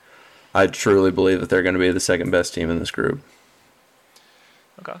thing. I truly believe that they're going to be the second best team in this group.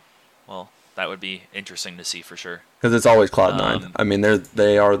 Okay. Well, that would be interesting to see for sure. Because it's always Cloud9. I mean,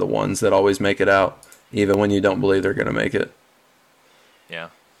 they are the ones that always make it out, even when you don't believe they're going to make it. Yeah.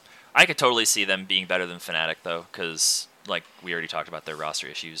 I could totally see them being better than Fnatic, though, because like we already talked about their roster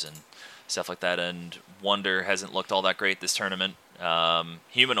issues and stuff like that, and Wonder hasn't looked all that great this tournament.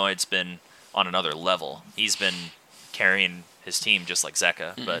 Humanoid's been on another level. He's been carrying his team just like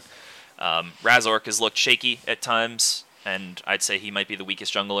Zeka, but Razork has looked shaky at times, and I'd say he might be the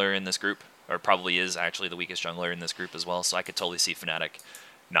weakest jungler in this group, or probably is actually the weakest jungler in this group as well, so I could totally see Fnatic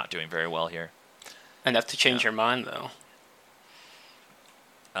not doing very well here. Enough to change your mind, though.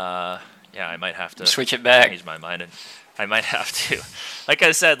 Yeah, I might have to switch it back. Change my mind, and I might have to. Like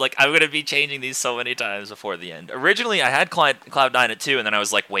I said, I'm going to be changing these so many times before the end. Originally, I had Cloud9 at 2, and then I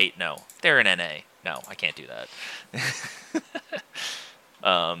was like, wait, no, they're in NA. No, I can't do that.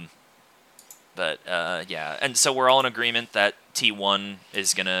 Yeah, and so we're all in agreement that T1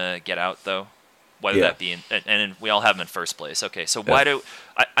 is going to get out, though, whether that be and we all have them in first place. Okay, so why do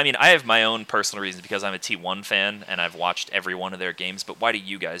I have my own personal reasons because I'm a T1 fan and I've watched every one of their games, but why do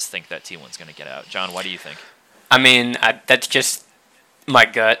you guys think that T1's going to get out? John, why do you think? I mean, that's just my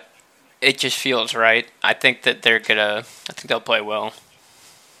gut. It just feels right. I think that I think they'll play well.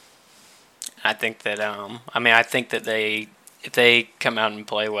 I think that if they come out and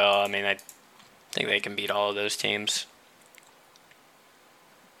play well, I think they can beat all of those teams.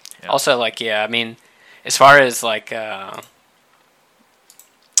 Yeah. Also, as far as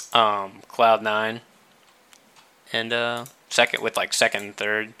Cloud9 and second and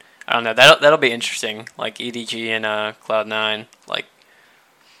third, I don't know. That'll be interesting. Like EDG and Cloud9, like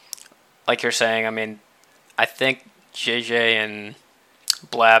you're saying. I think JJ and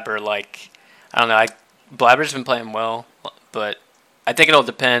Blabber, I don't know. Blabber's been playing well, but I think it'll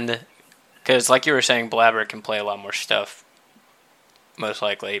depend. Because, like you were saying, Blabber can play a lot more stuff, most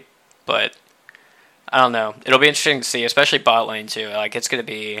likely. But, I don't know. It'll be interesting to see, especially bot lane, too. It's going to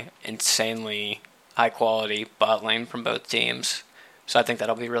be insanely high-quality bot lane from both teams. So I think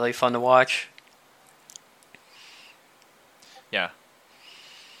that'll be really fun to watch. Yeah.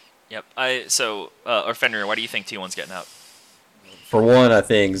 Yep. Or Fenrir, why do you think T1's getting out? For one, I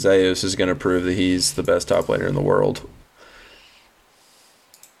think Zeus is going to prove that he's the best top laner in the world.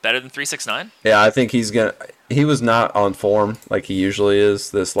 Better than 369? Yeah, I think he was not on form like he usually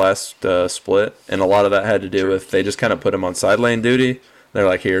is this last split, and a lot of that had to do with they just kind of put him on side lane duty. They're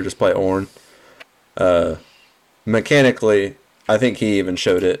like, here, just play Ornn. Mechanically, I think he even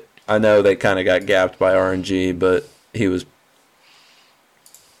showed it. I know they kind of got gapped by RNG, but he was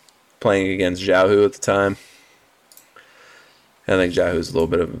playing against Xiaohu at the time. I think Xiaohu's a little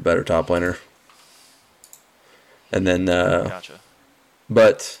bit of a better top laner. And then, Gotcha.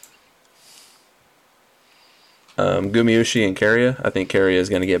 But Gumayusi and Keria, I think Keria is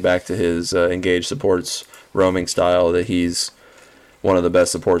going to get back to his engaged supports roaming style that he's one of the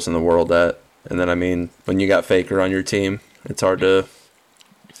best supports in the world at. And then, I mean, when you got Faker on your team, it's hard to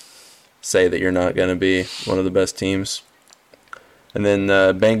say that you're not going to be one of the best teams. And then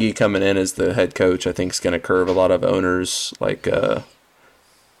Bengi coming in as the head coach, I think is going to curve a lot of owners, like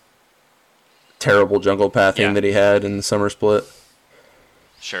terrible jungle pathing that he had in the summer split.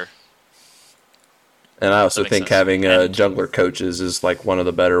 Sure. And I also think having jungler coaches is like one of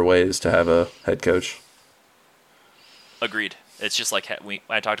the better ways to have a head coach. Agreed. It's just like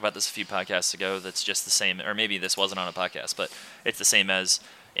I talked about this a few podcasts ago. That's just the same, or maybe this wasn't on a podcast, but it's the same as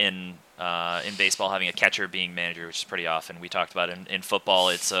in baseball having a catcher being manager, which is pretty often. We talked about in football,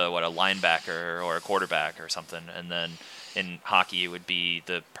 it's a linebacker or a quarterback or something, and then in hockey it would be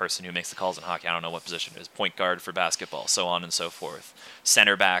the person who makes the calls in hockey. I don't know what position it is. Point guard for basketball, so on and so forth.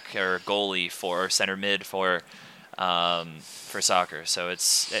 Center back or goalie or center mid for soccer. So it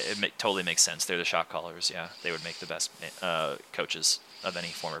totally makes sense. They're the shot callers. Yeah, they would make the best coaches of any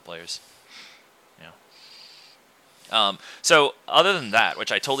former players. Yeah. So other than that,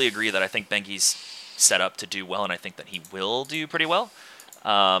 which I totally agree that I think Bengi's set up to do well, and I think that he will do pretty well.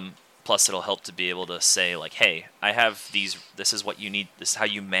 Plus, it'll help to be able to say, like, hey, I have these, this is what you need, this is how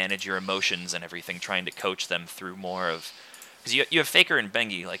you manage your emotions and everything, trying to coach them through more of, because you have Faker and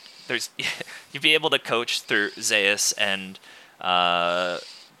Bengi, like, you'd be able to coach through Zeus and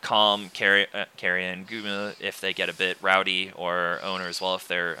calm Keria and Guma if they get a bit rowdy, or Owner as well if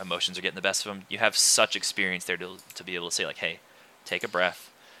their emotions are getting the best of them. You have such experience there to be able to say, like, hey, take a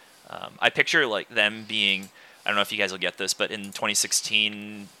breath. I picture, like, them being, I don't know if you guys will get this, but in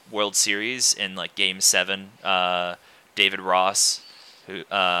 2016 World Series in like Game 7, David Ross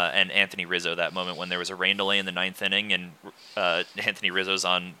and Anthony Rizzo, that moment when there was a rain delay in the 9th inning, and Anthony Rizzo's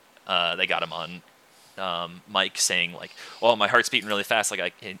on, they got him on mic saying like, "Oh, my heart's beating really fast."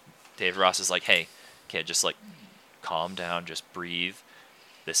 Like, David Ross is like, "Hey, kid, just like calm down, just breathe.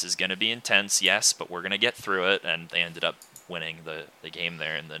 This is gonna be intense, yes, but we're gonna get through it." And they ended up winning the game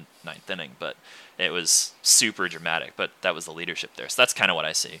there in the 9th inning, but it was super dramatic, but that was the leadership there. So that's kind of what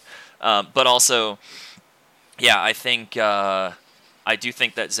I see. But also, yeah, I think I do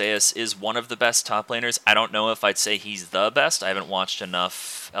think that Zeus is one of the best top laners. I don't know if I'd say he's the best. I haven't watched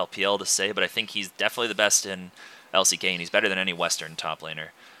enough LPL to say, but I think he's definitely the best in LCK, and he's better than any Western top laner.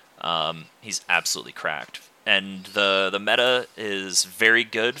 He's absolutely cracked. And the meta is very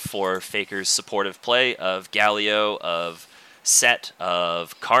good for Faker's supportive play of Galio, of Set,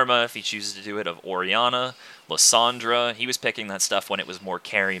 of Karma if he chooses to do it, of Orianna, Lysandra. He was picking that stuff when it was more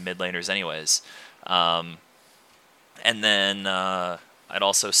carry mid laners anyways. And then I'd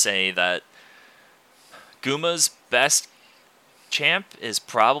also say that Guma's best champ is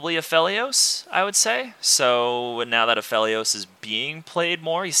probably Aphelios, I would say. So now that Aphelios is being played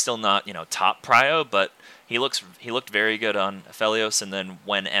more, he's still not, top prio, but he looked very good on Aphelios, and then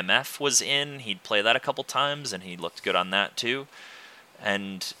when MF was in, he'd play that a couple times, and he looked good on that too.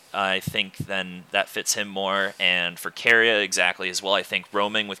 And I think then that fits him more. And for Keria, exactly as well. I think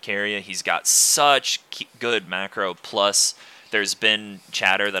roaming with Keria, he's got such good macro. Plus, there's been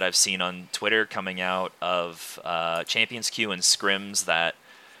chatter that I've seen on Twitter coming out of Champions Queue and scrims that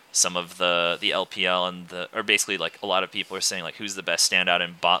some of the LPL and or basically like a lot of people are saying like, who's the best standout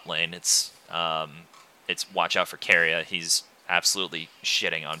in bot lane? It's watch out for Keria. He's absolutely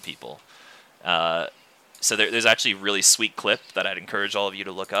shitting on people. So there's actually a really sweet clip that I'd encourage all of you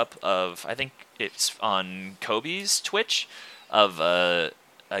to look up of, I think it's on Kobe's Twitch, of a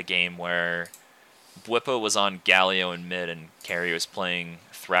game where Bwipo was on Galio in mid and Keria was playing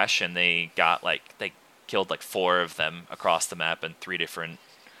Thresh, and they killed like 4 of them across the map in 3 different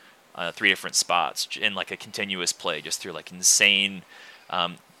spots in like a continuous play, just through like insanely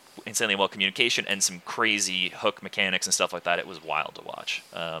well communication and some crazy hook mechanics and stuff like that. It was wild to watch.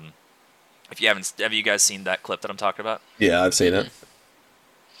 Have you guys seen that clip that I'm talking about? Yeah, I've seen it.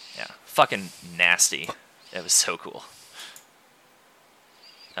 Yeah, fucking nasty. It was so cool.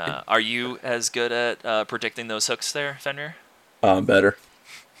 Are you as good at predicting those hooks there, Fenrir? Better.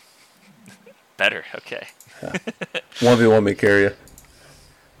 Better. Okay. 1v1 me, carry ya.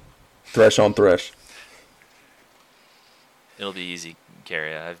 Thresh on Thresh. It'll be easy,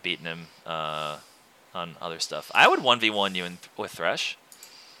 Carry. I've beaten him on other stuff. I would 1v1 you with Thresh.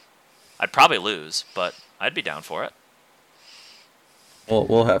 I'd probably lose, but I'd be down for it.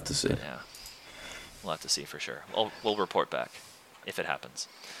 We'll have to see. Yeah. We'll have to see for sure. We'll report back if it happens.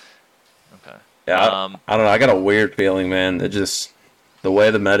 Okay. Yeah, I don't know. I got a weird feeling, man. It just, the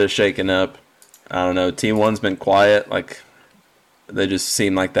way the meta's shaking up, I don't know. T1's been quiet. Like, they just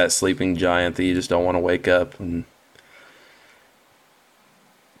seem like that sleeping giant that you just don't want to wake up. And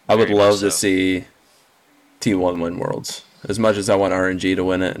I would love to see T1 win Worlds. As much as I want RNG to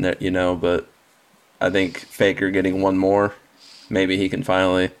win it, you know, but I think Faker getting one more, maybe he can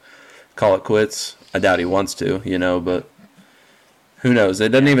finally call it quits. I doubt he wants to, you know, but who knows?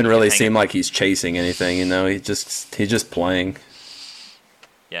 It doesn't even really seem like he's chasing anything, you know. He's just playing.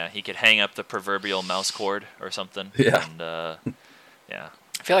 Yeah, he could hang up the proverbial mouse cord or something. Yeah. And, yeah.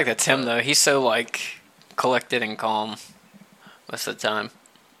 I feel like that's him, though. He's so, like, collected and calm most of the time.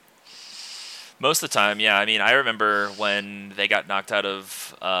 Most of the time, yeah. I mean, I remember when they got knocked out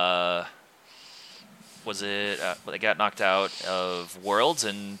of, they got knocked out of Worlds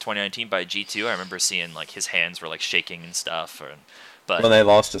in 2019 by G2. I remember seeing, like, his hands were, like, shaking and stuff. But when they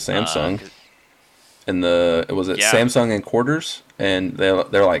lost to Samsung Samsung in quarters, and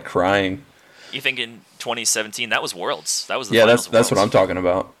they're like crying. You think in 2017 that was Worlds? That was the finals. That's what I'm talking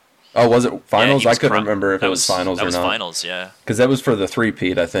about. Oh, was it finals? I couldn't remember if it was finals or not. That was finals, yeah. Because that was for the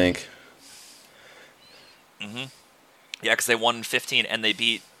 3-peat, I think. Mm-hmm. Yeah, because they won in 15 and they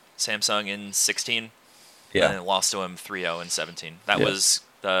beat Samsung in 16. Yeah. And then lost to him 3-0 in 17. That was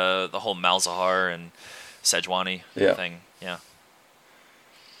the whole Malzahar and Sejuani thing. Yeah.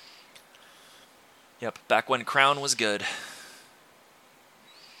 Yep. Back when Crown was good.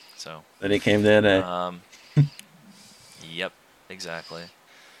 So. Then he came to NA. Yep. Exactly.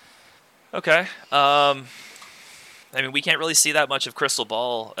 Okay. I mean, we can't really see that much of Crystal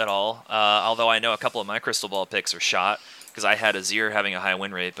Ball at all. Although I know a couple of my Crystal Ball picks are shot because I had Azir having a high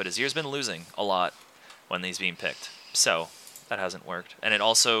win rate, but Azir's been losing a lot when he's being picked. So that hasn't worked. And it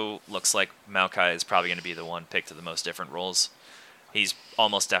also looks like Maokai is probably going to be the one picked to the most different roles. He's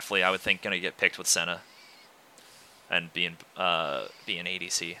almost definitely, I would think, going to get picked with Senna and be an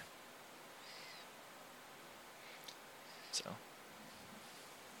ADC. So,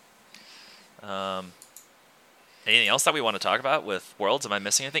 anything else that we want to talk about with Worlds? Am I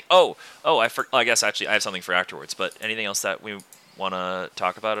missing anything? I guess actually I have something for afterwards. But anything else that we want to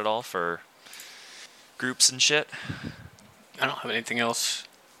talk about at all for groups and shit? I don't have anything else.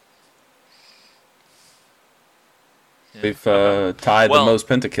 Yeah. We've tied the most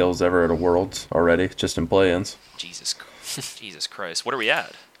pentakills ever at a Worlds already, just in play-ins. Jesus Christ. What are we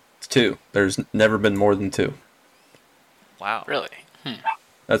at? It's 2. There's never been more than 2. Wow. Really?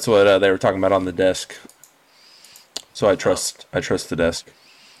 That's what they were talking about on the desk. So I trust the desk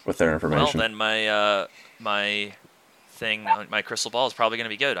with their information. Well, then my thing, my crystal ball is probably going to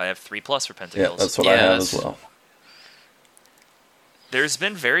be good. I have 3+ for pentakills. Yeah, that's what I have as well. There's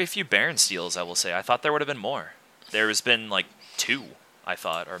been very few Baron steals, I will say. I thought there would have been more. There's been like 2, I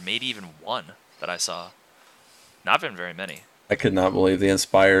thought, or maybe even 1 that I saw. Not been very many. I could not believe the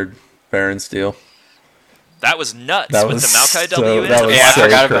inspired Baron steal. That was nuts with the Maokai W. That was I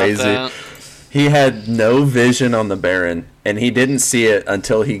forgot crazy. about that. He had no vision on the Baron, and he didn't see it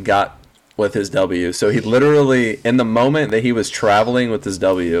until he got with his W. So he literally, in the moment that he was traveling with his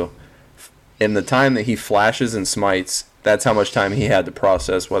W, in the time that he flashes and smites, that's how much time he had to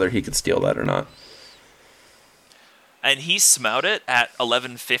process whether he could steal that or not. And he smout it at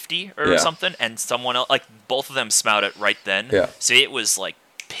 1150 or something, and someone else, like both of them smout it right then. Yeah. So it was like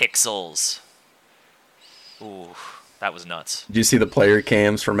pixels. Ooh, that was nuts. Did you see the player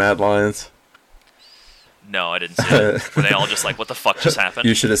cams for Mad Lions? No, I didn't see it. Were they all just like, what the fuck just happened?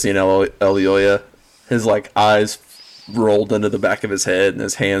 You should have seen Elioya. His like eyes rolled into the back of his head, and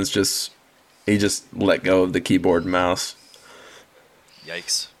his hands he just let go of the keyboard and mouse.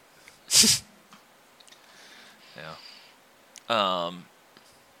 Yikes. Yeah.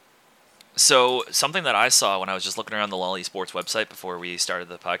 So something that I saw when I was just looking around the LoL Esports website before we started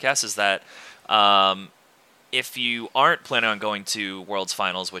the podcast is that if you aren't planning on going to Worlds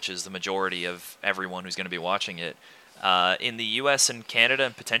Finals, which is the majority of everyone who's going to be watching it, in the U.S. and Canada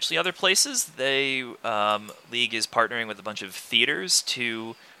and potentially other places, League is partnering with a bunch of theaters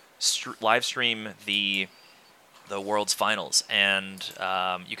to live stream the Worlds Finals, and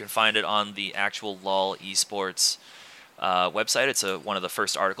you can find it on the actual LoL Esports website. It's one of the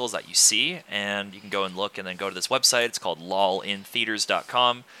first articles that you see, and you can go and look and then go to this website. It's called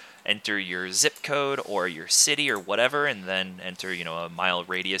lolintheaters.com. Enter your zip code or your city or whatever, and then enter, a mile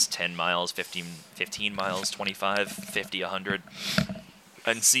radius, 10 miles, 15 miles, 25, 50, 100,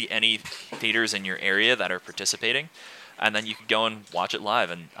 and see any theaters in your area that are participating. And then you could go and watch it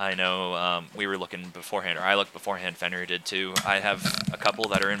live. And I know we were looking beforehand, or I looked beforehand. Fenrir did too. I have a couple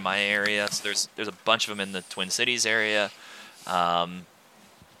that are in my area. So there's a bunch of them in the Twin Cities area. Yeah,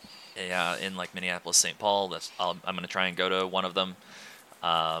 in like Minneapolis, St. Paul. I'm going to try and go to one of them.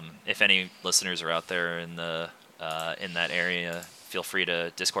 If any listeners are out there in that area, feel free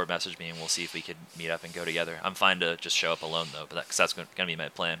to Discord message me, and we'll see if we could meet up and go together. I'm fine to just show up alone though, because that's going to be my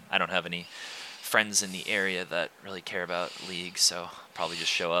plan. I don't have any friends in the area that really care about League, so I'll probably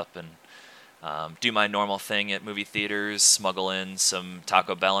just show up and do my normal thing at movie theaters, smuggle in some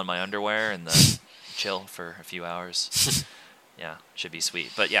Taco Bell in my underwear, and then chill for a few hours. Yeah, should be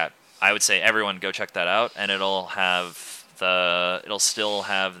sweet. But yeah, I would say everyone go check that out, and it'll still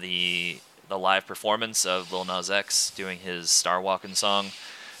have the live performance of Lil Nas X doing his Star Walkin' song.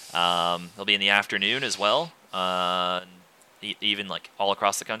 It'll be in the afternoon as well. Even like all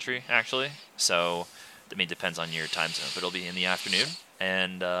across the country, actually. So, depends on your time zone, but it'll be in the afternoon,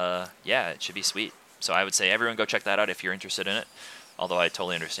 and yeah, it should be sweet. So I would say everyone go check that out if you're interested in it, although I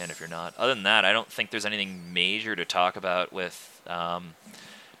totally understand if you're not. Other than that, I don't think there's anything major to talk about with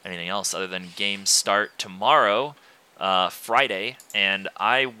anything else other than games start tomorrow, Friday, and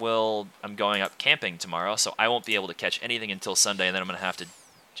I'm going up camping tomorrow, so I won't be able to catch anything until Sunday, and then I'm going to have to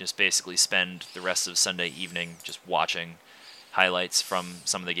just basically spend the rest of Sunday evening just watching highlights from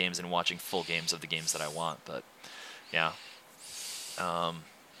some of the games and watching full games of the games that I want. But yeah,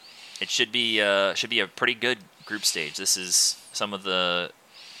 it should be a pretty good group stage. This is some of the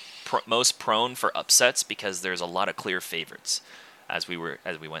most prone for upsets because there's a lot of clear favorites as we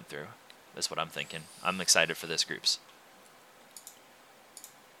went through. That's what I'm thinking. I'm excited for this groups.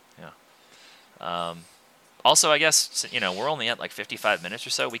 Yeah. Also, I guess we're only at like 55 minutes or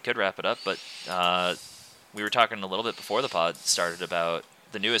so. We could wrap it up, but we were talking a little bit before the pod started about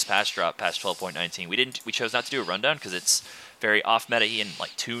the newest patch drop, patch 12.19. We chose not to do a rundown because it's very off meta and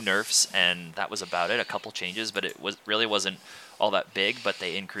like 2 nerfs, and that was about it. A couple changes, but it really wasn't all that big. But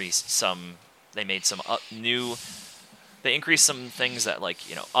they increased some. They made some new. They increased some things that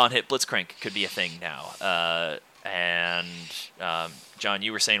on hit Blitzcrank could be a thing now. And John,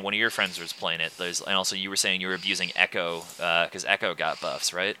 you were saying one of your friends was playing it. And also you were saying you were abusing Echo because Echo got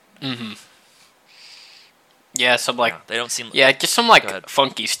buffs, right? Mm-hmm. Yeah, they don't seem. Yeah, just some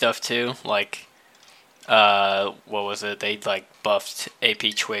funky stuff too. Like, what was it? They buffed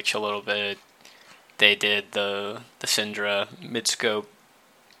AP Twitch a little bit. They did the Syndra mid scope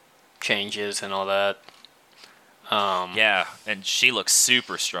changes and all that. Yeah, and she looks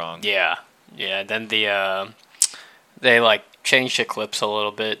super strong. Yeah. Then they changed Eclipse a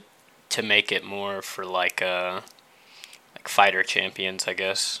little bit to make it more for fighter champions, I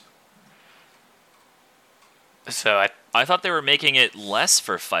guess. So I thought they were making it less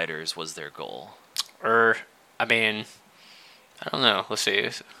for fighters was their goal. I mean, I don't know. Let's see.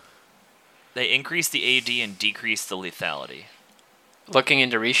 They increased the AD and decreased the lethality. Looking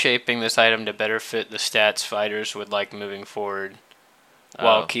into reshaping this item to better fit the stats fighters would like moving forward,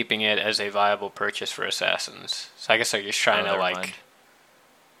 while keeping it as a viable purchase for assassins. So I guess they're just trying to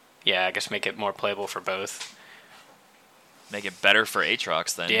yeah, I guess make it more playable for both. Make it better for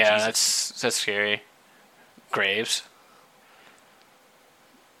Aatrox then. Yeah, Jesus. that's scary. Graves.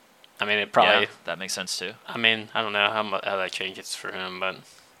 I mean, it probably. Yeah, that makes sense too. I mean, I don't know how that changes for him, but.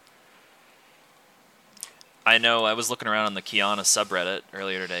 I know I was looking around on the Kiana subreddit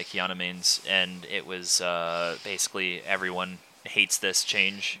earlier today, Kiana mains, and it was basically everyone hates this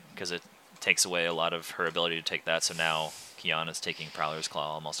change because it takes away a lot of her ability to take that. So now Kiana's taking Prowler's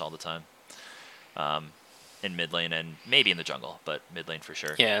Claw almost all the time. In mid lane and maybe in the jungle, but mid lane for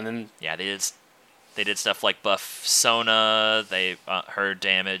sure. Yeah, and then they did stuff like buff Sona. They her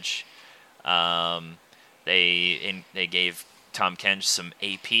damage. They gave Tom Kench some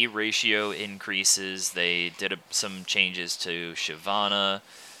AP ratio increases. They did some changes to Shyvana.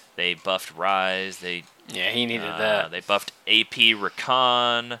 They buffed Ryze. He needed that. They buffed AP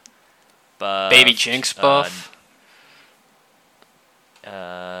Rakan. Baby Jinx buff.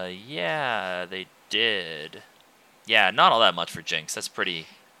 Yeah, they did. Yeah, not all that much for Jinx. That's pretty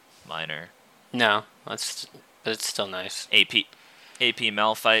minor. No, but it's still nice. AP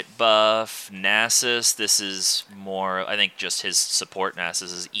Malphite buff, Nasus. This is more. I think just his support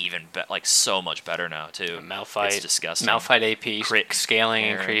Nasus is even so much better now too. Malphite, it's disgusting. Malphite AP Crit scaling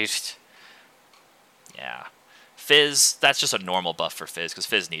Aaron. increased. Yeah, Fizz, that's just a normal buff for Fizz, because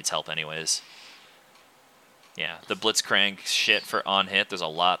Fizz needs help anyways. Yeah, the Blitzcrank shit for on hit, there's a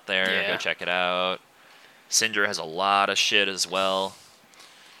lot there. Yeah. Go check it out. Syndra has a lot of shit as well.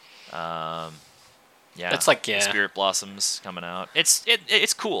 Yeah, It's like, the yeah. Spirit Blossoms coming out.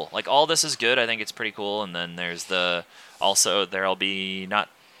 It's cool. Like, all this is good. I think it's pretty cool. And then there's there'll be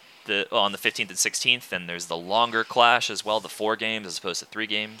on the 15th and 16th, then there's the longer Clash as well, the 4 games as opposed to 3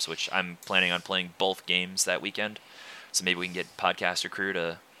 games, which I'm planning on playing both games that weekend. So maybe we can get Podcaster Crew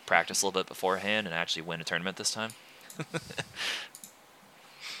to practice a little bit beforehand and actually win a tournament this time.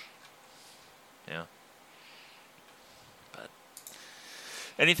 Yeah. But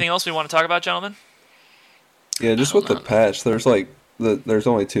anything else we want to talk about, gentlemen? Yeah, just with the patch, there's there's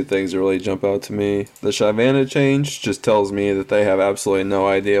only 2 things that really jump out to me. The Shyvana change just tells me that they have absolutely no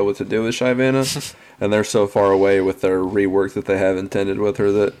idea what to do with Shyvana, and they're so far away with their rework that they have intended with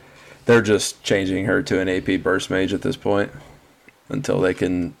her that they're just changing her to an AP burst mage at this point until they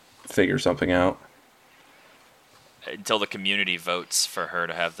can figure something out. Until the community votes for her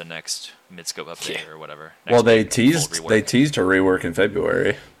to have the next mid-scope update or whatever. Well, they Next full teased rework. her rework in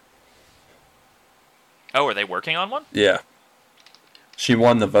February. Oh, are they working on one? Yeah. She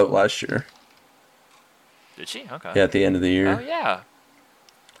won the vote last year. Did she? Okay. Yeah, at the end of the year. Oh, yeah.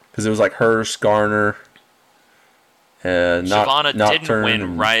 Because it was like her, Skarner, Shyvana Nocturne. didn't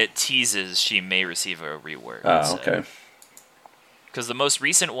win. Riot teases she may receive a rework. Oh, okay. Because the most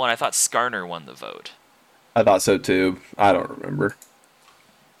recent one, I thought Skarner won the vote. I thought so too. I don't remember.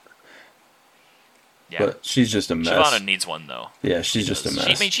 Yeah. But she's just a mess. Shyvana needs one, though. Yeah, she's just a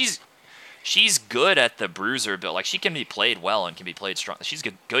mess. She's good at the bruiser build. Like, she can be played well and can be played strong. She's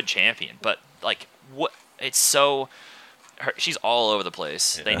a good champion. But, like, what? It's so... she's all over the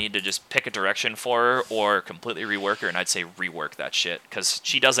place. Yeah. They need to just pick a direction for her or completely rework her, and I'd say rework that shit. Because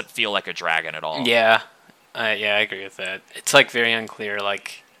she doesn't feel like a dragon at all. Yeah. I agree with that. It's, like, very unclear,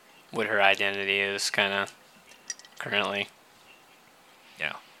 like, what her identity is, kind of, currently.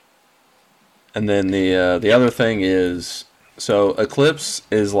 Yeah. And then the other thing is... So, Eclipse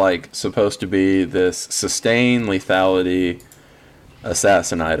is, like, supposed to be this sustain lethality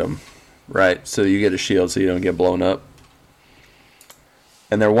assassin item, right? So you get a shield so you don't get blown up.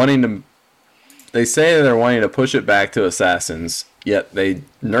 And they say they're wanting to push it back to assassins, yet they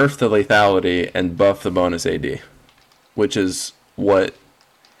nerf the lethality and buff the bonus AD, which is what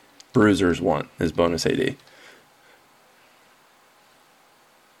bruisers want, is bonus AD.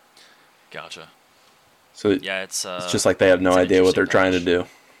 Gotcha. So yeah, it's just like they have no idea what they're trying to do.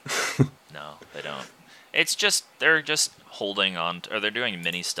 No, they don't. It's just they're just holding on, or they're doing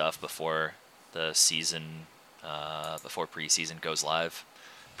mini stuff before the season, before preseason goes live.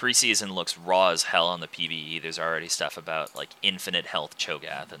 Preseason looks raw as hell on the PvE. There's already stuff about like infinite health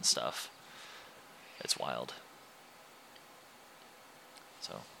Cho'Gath and stuff. It's wild.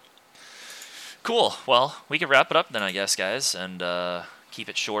 So cool. Well, we can wrap it up then, I guess, guys, and keep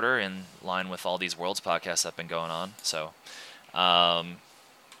it shorter in line with all these Worlds podcasts that have been going on. So,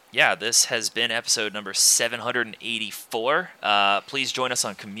 yeah, this has been episode number 784. Please join us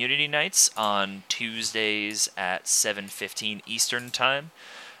on community nights on Tuesdays at 7:15 Eastern time.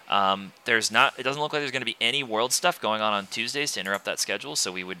 It doesn't look like there's going to be any World stuff going on Tuesdays to interrupt that schedule, so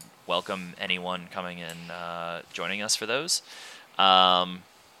we would welcome anyone coming and joining us for those.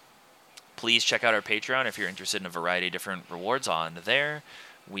 Please check out our Patreon if you're interested in a variety of different rewards on there.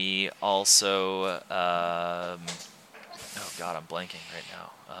 We also... oh, God, I'm blanking right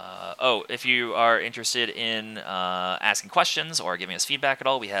now. If you are interested in asking questions or giving us feedback at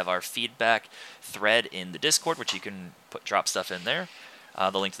all, we have our feedback thread in the Discord, which you can drop stuff in there.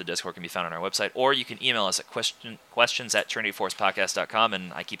 The link to the Discord can be found on our website, or you can email us at questions@trinityforcepodcast.com,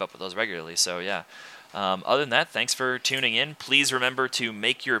 and I keep up with those regularly, so yeah. Other than that, thanks for tuning in. Please remember to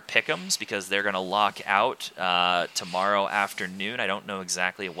make your pick'ems because they're going to lock out tomorrow afternoon. I don't know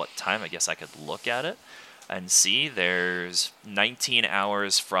exactly at what time. I guess I could look at it and see. There's 19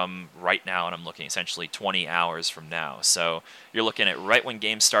 hours from right now, and I'm looking essentially 20 hours from now. So you're looking at right when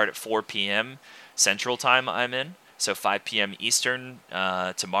games start at 4 p.m. Central Time I'm in. So 5 p.m. Eastern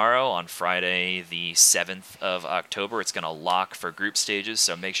tomorrow on Friday the 7th of October. It's going to lock for group stages,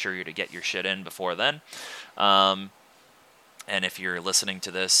 so make sure you're to get your shit in before then. And if you're listening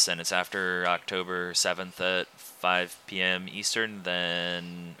to this and it's after October 7th at 5 p.m. Eastern,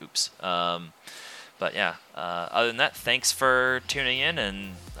 then oops. But yeah, other than that, thanks for tuning in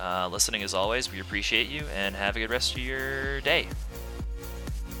and listening as always. We appreciate you, and have a good rest of your day.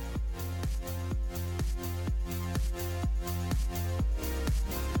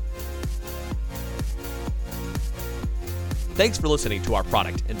 Thanks for listening to our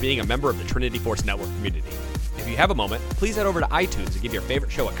product and being a member of the Trinity Force Network community. If you have a moment, please head over to iTunes and give your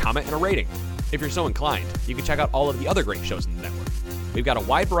favorite show a comment and a rating. If you're so inclined, you can check out all of the other great shows in the network. We've got a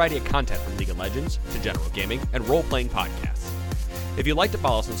wide variety of content from League of Legends to general gaming and role-playing podcasts. If you'd like to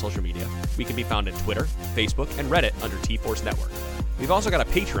follow us on social media, we can be found at Twitter, Facebook, and Reddit under T-Force Network. We've also got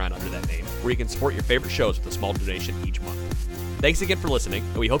a Patreon under that name, where you can support your favorite shows with a small donation each month. Thanks again for listening,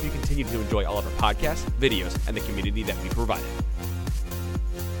 and we hope you continue to enjoy all of our podcasts, videos, and the community that we provided.